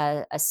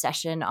a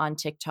session on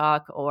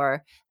TikTok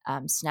or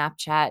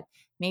Snapchat,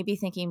 maybe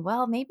thinking,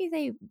 well, maybe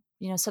they,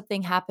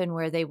 something happened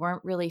where they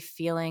weren't really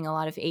feeling a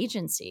lot of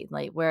agency,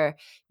 like where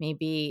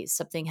maybe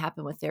something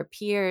happened with their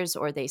peers,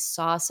 or they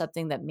saw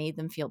something that made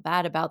them feel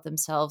bad about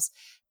themselves.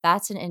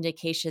 That's an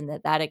indication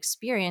that that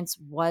experience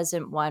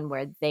wasn't one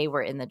where they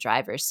were in the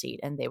driver's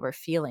seat and they were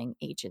feeling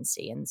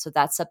agency. And so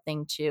that's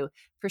something to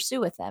pursue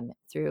with them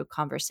through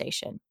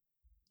conversation.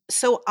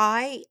 So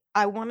I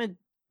wanted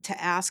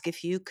to ask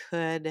if you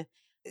could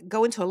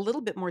go into a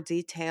little bit more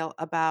detail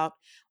about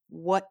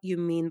what you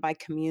mean by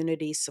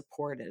community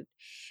supported.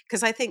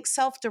 Because I think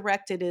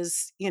self-directed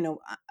is,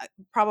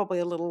 probably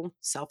a little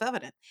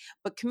self-evident.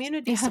 But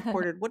community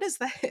supported, what does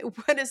that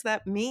what does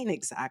that mean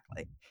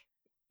exactly?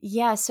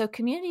 Yeah, so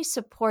community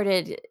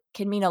supported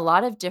can mean a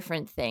lot of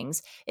different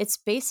things. It's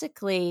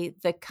basically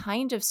the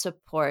kind of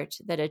support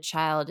that a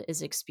child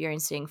is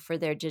experiencing for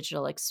their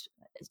digital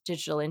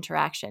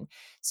interaction.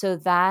 So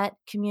that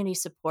community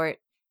support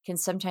can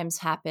sometimes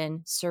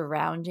happen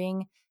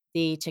surrounding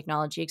the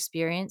technology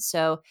experience.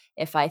 So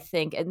if I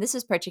think, and this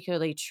is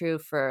particularly true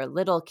for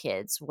little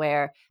kids,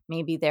 where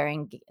maybe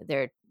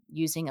they're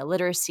using a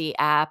literacy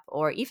app,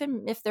 or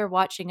even if they're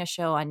watching a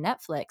show on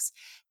Netflix,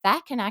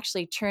 that can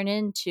actually turn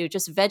into,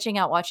 just vegging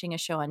out watching a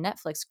show on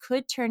Netflix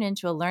could turn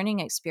into a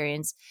learning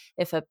experience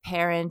if a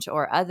parent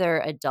or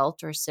other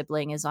adult or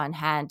sibling is on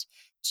hand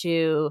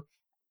to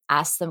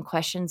ask them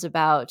questions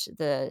about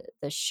the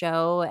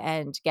show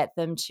and get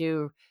them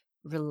to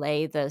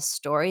relay the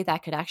story.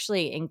 That could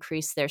actually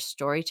increase their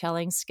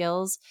storytelling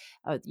skills.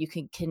 You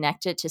can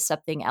connect it to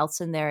something else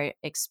in their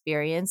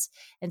experience,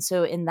 and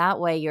so in that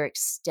way you're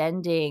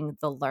extending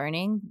the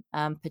learning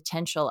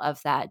potential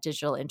of that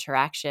digital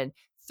interaction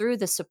through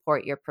the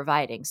support you're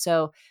providing.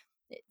 So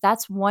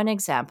that's one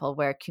example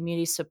where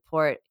community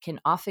support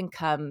can often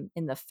come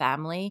in the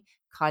family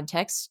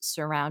context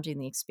surrounding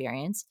the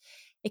experience.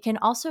 It can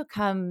also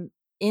come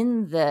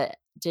in the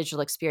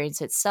digital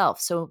experience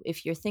itself. So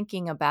if you're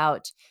thinking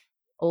about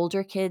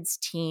older kids,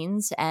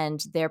 teens,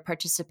 and their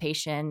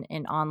participation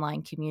in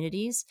online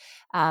communities.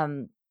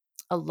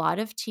 A lot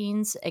of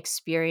teens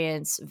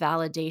experience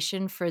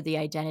validation for the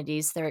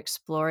identities they're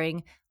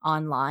exploring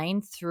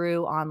online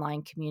through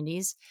online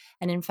communities.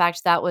 And in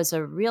fact, that was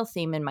a real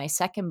theme in my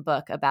second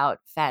book about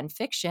fan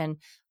fiction.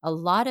 A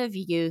lot of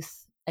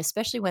youth,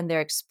 especially when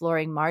they're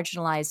exploring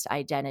marginalized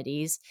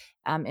identities,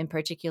 in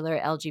particular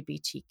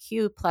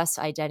LGBTQ plus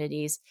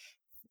identities,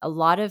 a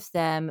lot of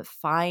them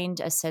find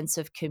a sense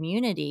of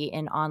community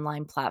in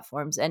online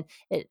platforms, and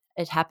it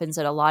happens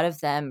that a lot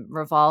of them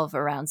revolve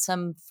around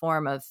some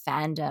form of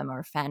fandom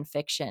or fan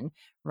fiction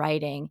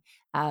writing,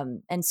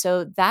 and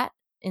so that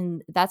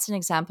that's an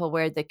example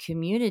where the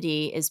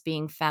community is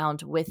being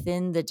found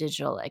within the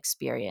digital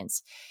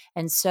experience.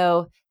 And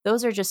so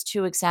those are just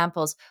two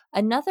examples.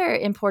 Another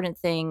important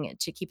thing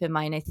to keep in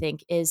mind, I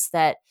think, is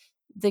that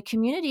the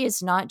community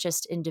is not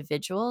just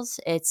individuals,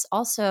 it's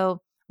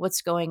also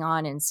what's going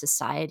on in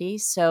society.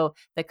 So,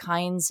 the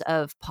kinds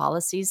of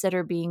policies that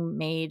are being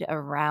made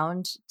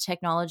around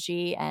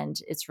technology and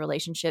its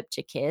relationship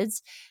to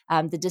kids,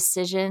 the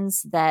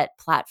decisions that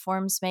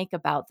platforms make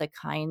about the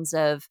kinds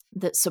of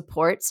the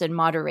supports and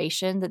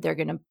moderation that they're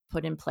going to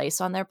put in place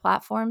on their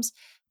platforms.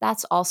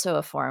 That's also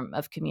a form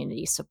of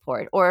community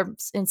support, or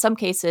in some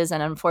cases,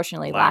 and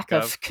unfortunately, lack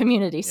Lack of of.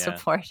 community Yeah.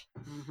 support.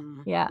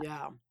 Yeah.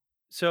 Yeah.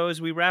 So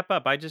as we wrap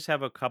up, I just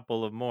have a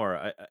couple of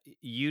more.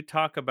 You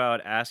talk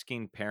about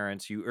asking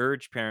parents, you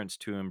urge parents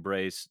to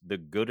embrace the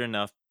good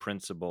enough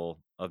principle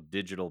of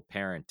digital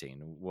parenting.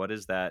 What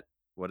does that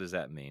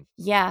mean?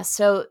 Yeah.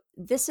 So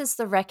this is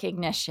the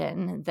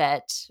recognition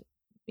that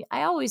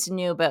I always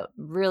knew, but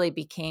really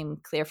became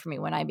clear for me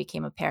when I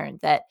became a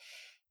parent, that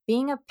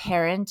being a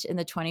parent in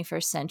the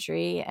 21st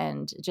century,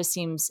 and it just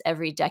seems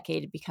every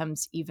decade it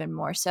becomes even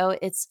more so,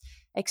 it's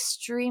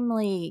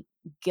extremely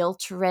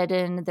guilt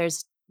ridden.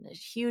 There's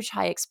huge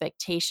high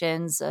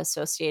expectations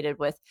associated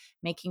with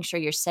making sure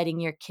you're setting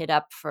your kid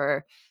up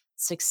for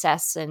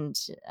success, and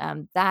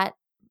that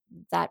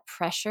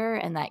pressure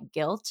and that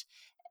guilt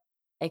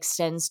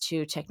extends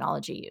to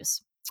technology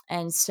use.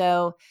 And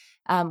so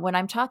when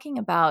I'm talking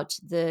about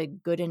the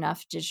good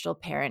enough digital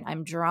parent,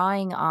 I'm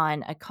drawing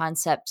on a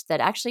concept that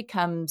actually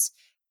comes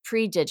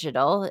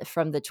pre-digital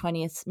from the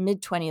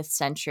mid 20th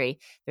century.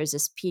 There's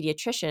this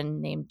pediatrician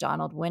named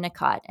Donald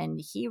Winnicott,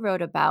 and he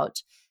wrote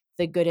about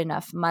the good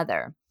enough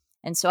mother.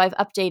 And so I've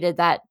updated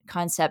that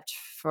concept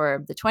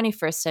for the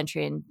 21st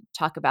century and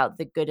talk about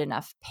the good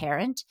enough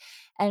parent.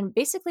 And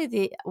basically,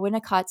 the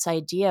Winnicott's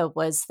idea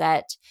was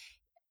that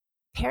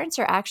parents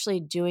are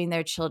actually doing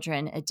their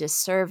children a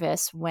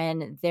disservice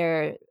when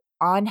they're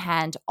on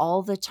hand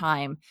all the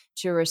time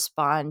to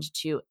respond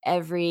to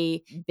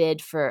every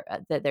bid for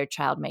that their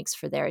child makes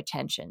for their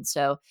attention.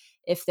 So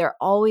if they're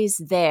always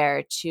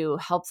there to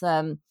help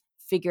them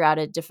figure out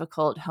a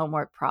difficult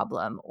homework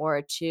problem,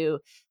 or to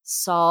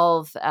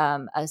solve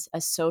a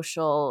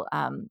social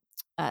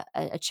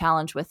a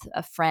challenge with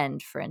a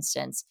friend, for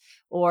instance,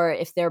 or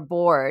if they're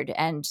bored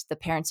and the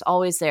parent's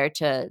always there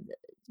to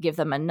give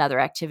them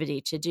another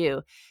activity to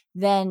do,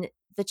 then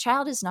the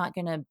child is not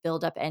going to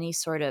build up any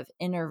sort of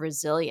inner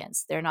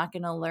resilience. They're not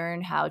going to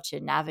learn how to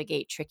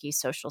navigate tricky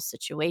social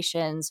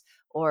situations,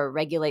 or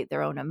regulate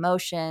their own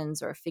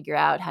emotions, or figure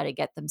out how to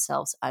get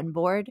themselves on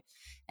board.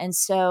 And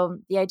so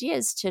the idea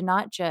is to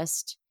not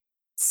just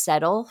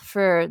settle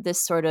for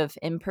this sort of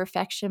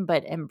imperfection,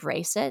 but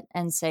embrace it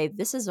and say,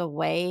 this is a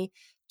way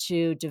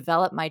to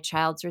develop my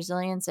child's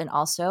resilience, and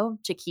also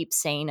to keep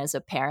sane as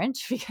a parent,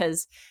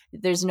 because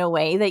there's no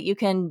way that you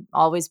can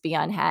always be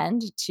on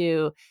hand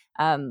to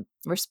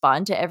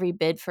respond to every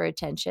bid for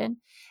attention.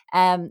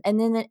 And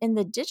then in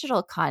the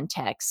digital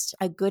context,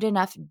 a good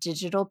enough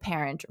digital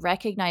parent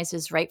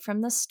recognizes right from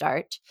the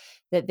start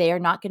that they are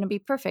not going to be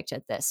perfect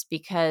at this,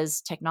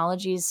 because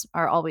technologies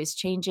are always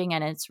changing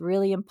and it's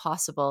really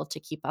impossible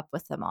to keep up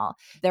with them all.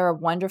 There are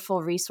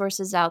wonderful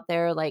resources out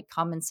there like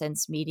Common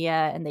Sense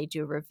Media, and they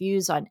do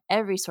reviews on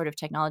every sort of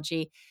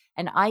technology.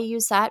 And I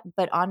use that,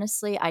 but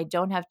honestly, I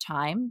don't have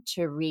time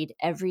to read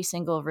every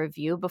single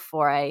review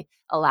before I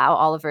allow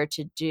Oliver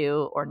to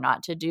do or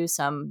not to do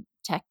some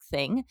tech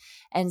thing.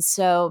 And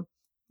so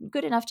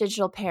good enough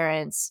digital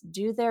parents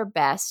do their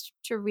best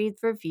to read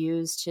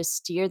reviews, to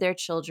steer their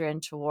children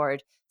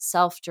toward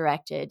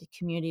self-directed,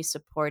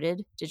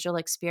 community-supported digital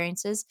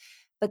experiences.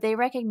 But they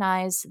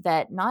recognize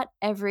that not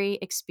every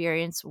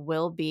experience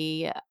will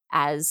be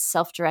as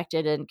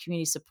self-directed and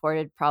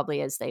community-supported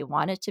probably as they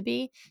want it to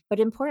be. But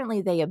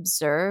importantly, they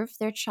observe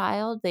their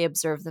child, they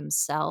observe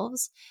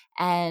themselves,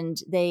 and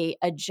they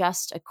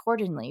adjust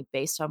accordingly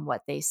based on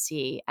what they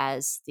see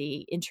as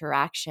the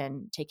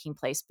interaction taking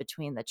place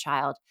between the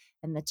child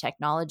and the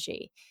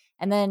technology.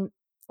 And then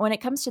when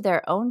it comes to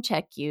their own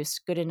tech use,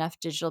 good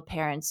enough digital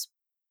parents,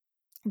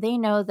 they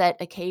know that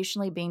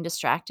occasionally being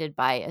distracted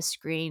by a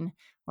screen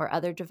or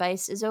other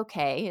device is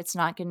okay. It's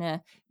not going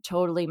to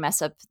totally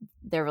mess up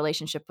their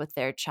relationship with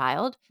their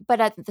child. But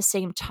at the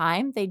same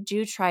time, they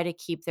do try to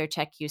keep their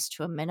tech use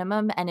to a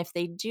minimum. And if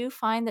they do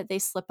find that they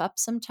slip up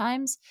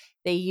sometimes,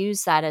 they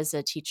use that as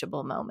a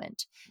teachable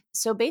moment.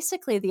 So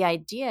basically, the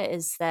idea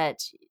is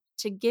that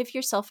to give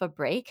yourself a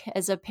break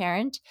as a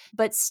parent,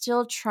 but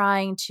still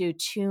trying to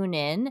tune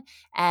in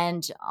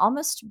and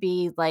almost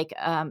be like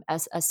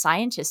a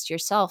scientist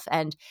yourself,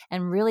 and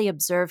really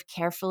observe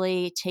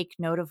carefully, take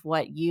note of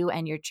what you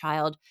and your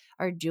child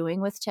are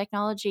doing with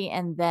technology,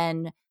 and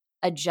then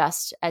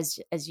adjust as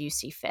you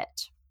see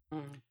fit.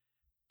 Mm.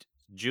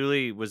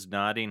 Julie was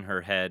nodding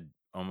her head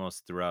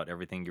almost throughout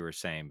everything you were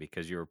saying,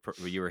 because you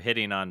were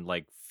hitting on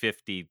like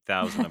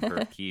 50,000 of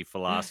her key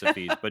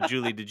philosophies. But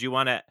Julie,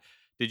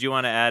 Did you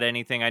want to add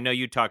anything? I know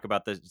you talk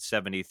about the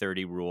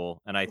 70-30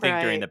 rule, and I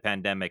think during the Right.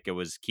 pandemic it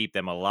was keep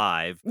them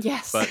alive.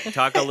 Yes. But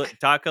talk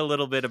a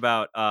little bit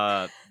about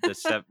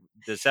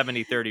the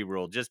 70-30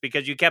 rule, just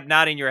because you kept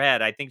nodding your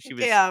head. I think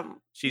Yeah.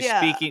 she's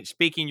Yeah.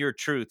 speaking your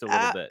truth a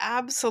little bit.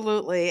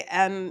 Absolutely.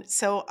 And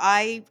so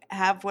I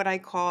have what I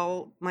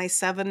call my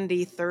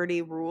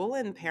 70-30 rule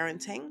in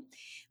parenting,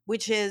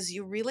 which is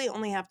you really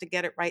only have to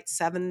get it right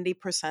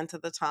 70%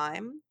 of the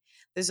time.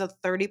 There's a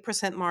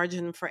 30%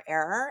 margin for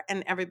error,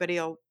 and everybody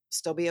will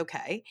still be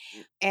okay.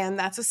 And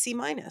that's a C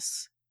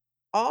minus.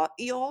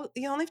 You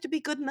only have to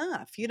be good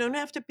enough. You don't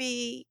have to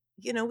be,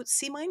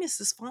 C minus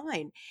is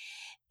fine.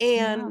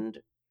 Yeah, And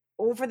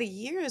over the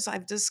years,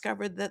 I've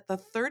discovered that the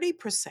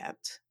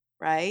 30%,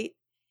 right,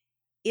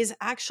 is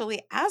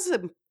actually as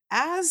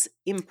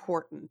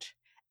important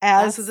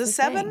as that's the the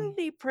thing.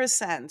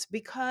 70%,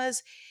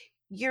 because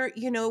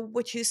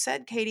what you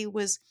said, Katie,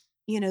 was,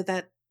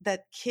 that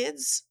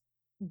kids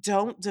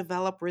don't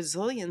develop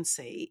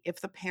resiliency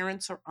if the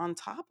parents are on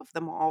top of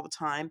them all the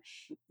time,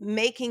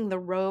 making the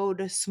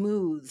road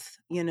smooth,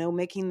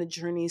 making the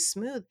journey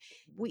smooth.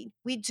 We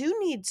do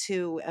need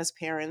to, as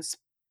parents,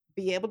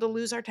 be able to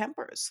lose our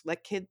tempers.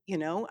 Let kid,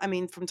 I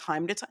mean, from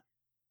time to time,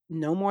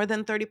 no more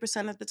than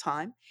 30% of the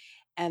time,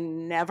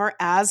 and never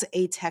as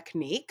a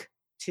technique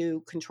to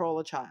control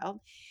a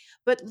child,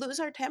 but lose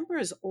our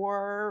tempers,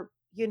 or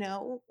in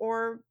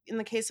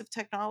the case of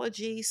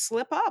technology,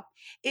 slip up.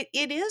 It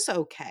is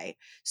okay.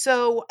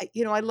 So,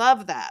 I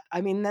love that. I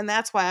mean, then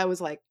that's why I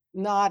was like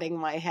nodding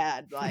my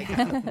head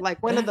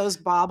like one of those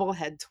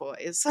bobblehead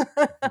toys.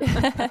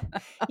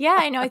 Yeah,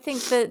 I know. I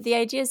think the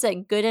idea is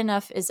that good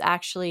enough is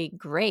actually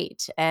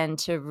great, and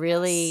to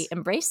really Yes.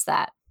 embrace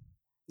that.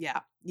 Yeah.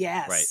 Right.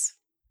 Yes.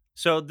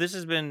 So this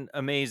has been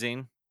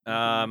amazing.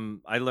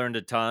 Mhm. I learned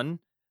a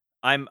ton.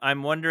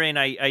 I'm wondering.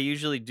 I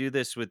usually do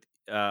this with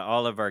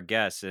all of our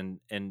guests,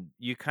 and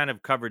you kind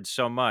of covered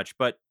so much.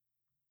 But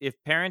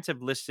if parents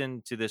have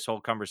listened to this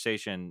whole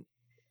conversation,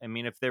 I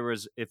mean, if there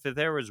was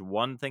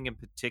one thing in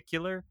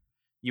particular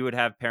you would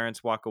have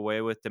parents walk away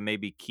with to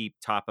maybe keep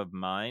top of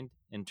mind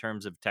in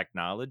terms of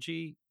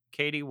technology,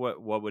 Katie,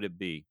 what would it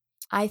be?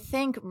 I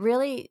think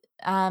really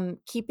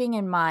keeping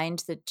in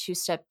mind the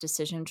two-step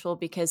decision tool,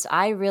 because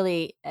I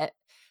really,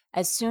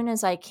 as soon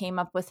as I came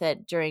up with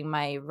it during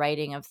my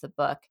writing of the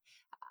book,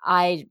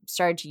 I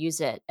started to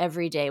use it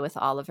every day with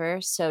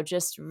Oliver. So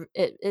just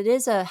it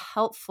is a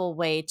helpful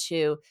way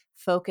to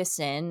focus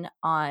in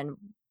on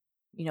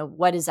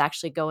what is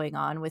actually going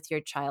on with your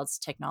child's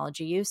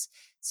technology use.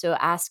 So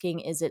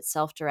asking, is it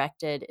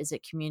self-directed, is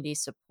it community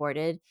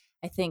supported,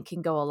 I think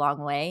can go a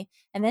long way.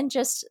 And then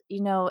just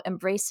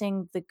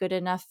embracing the good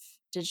enough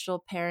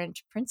digital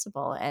parent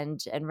principle, and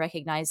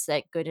recognize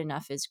that good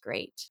enough is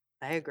great.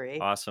 I agree.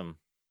 Awesome.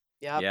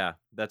 Yep. Yeah,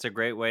 that's a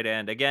great way to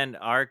end. Again,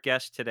 our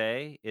guest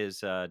today is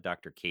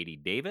Dr. Katie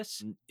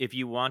Davis. If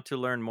you want to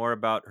learn more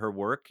about her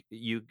work,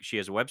 she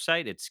has a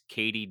website. It's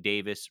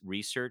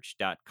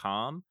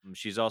katiedavisresearch.com.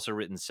 She's also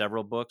written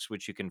several books,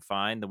 which you can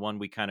find. The one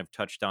we kind of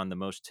touched on the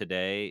most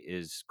today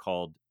is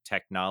called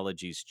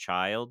Technology's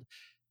Child: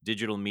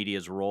 Digital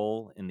Media's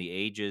Role in the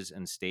Ages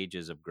and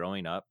Stages of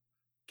Growing Up.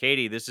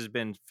 Katie, this has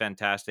been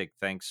fantastic.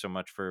 Thanks so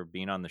much for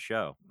being on the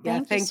show. Yeah.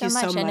 Thank you Thank so you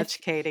so much. And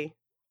much, Katie.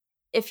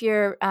 if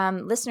your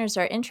listeners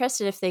are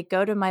interested, if they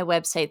go to my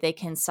website, they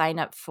can sign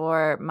up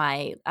for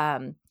my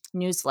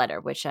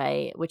newsletter, which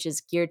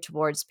is geared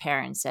towards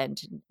parents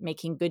and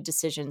making good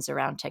decisions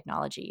around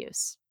technology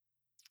use.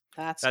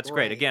 That's That's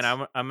great. Again,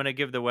 great. I'm going to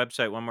give the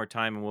website one more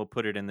time, and we'll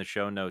put it in the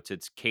show notes.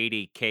 It's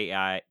Katie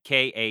Davis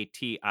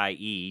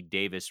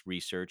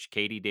Research,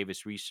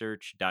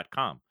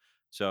 katiedavisresearch.com.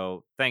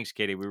 So thanks,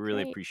 Katie. We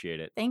really Great. appreciate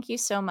it. Thank you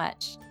so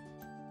much.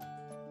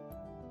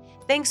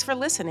 Thanks for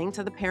listening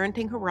to the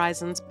Parenting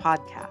Horizons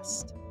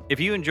podcast. If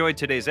you enjoyed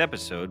today's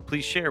episode,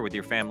 please share with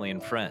your family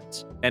and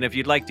friends. And if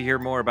you'd like to hear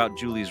more about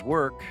Julie's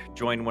work,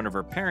 join one of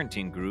her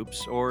parenting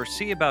groups, or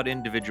see about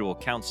individual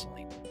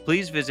counseling,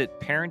 please visit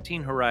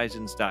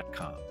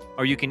parentinghorizons.com,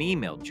 or you can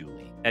email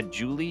Julie at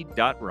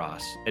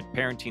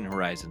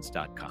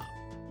julie.ross@parentinghorizons.com.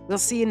 We'll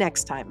see you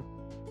next time.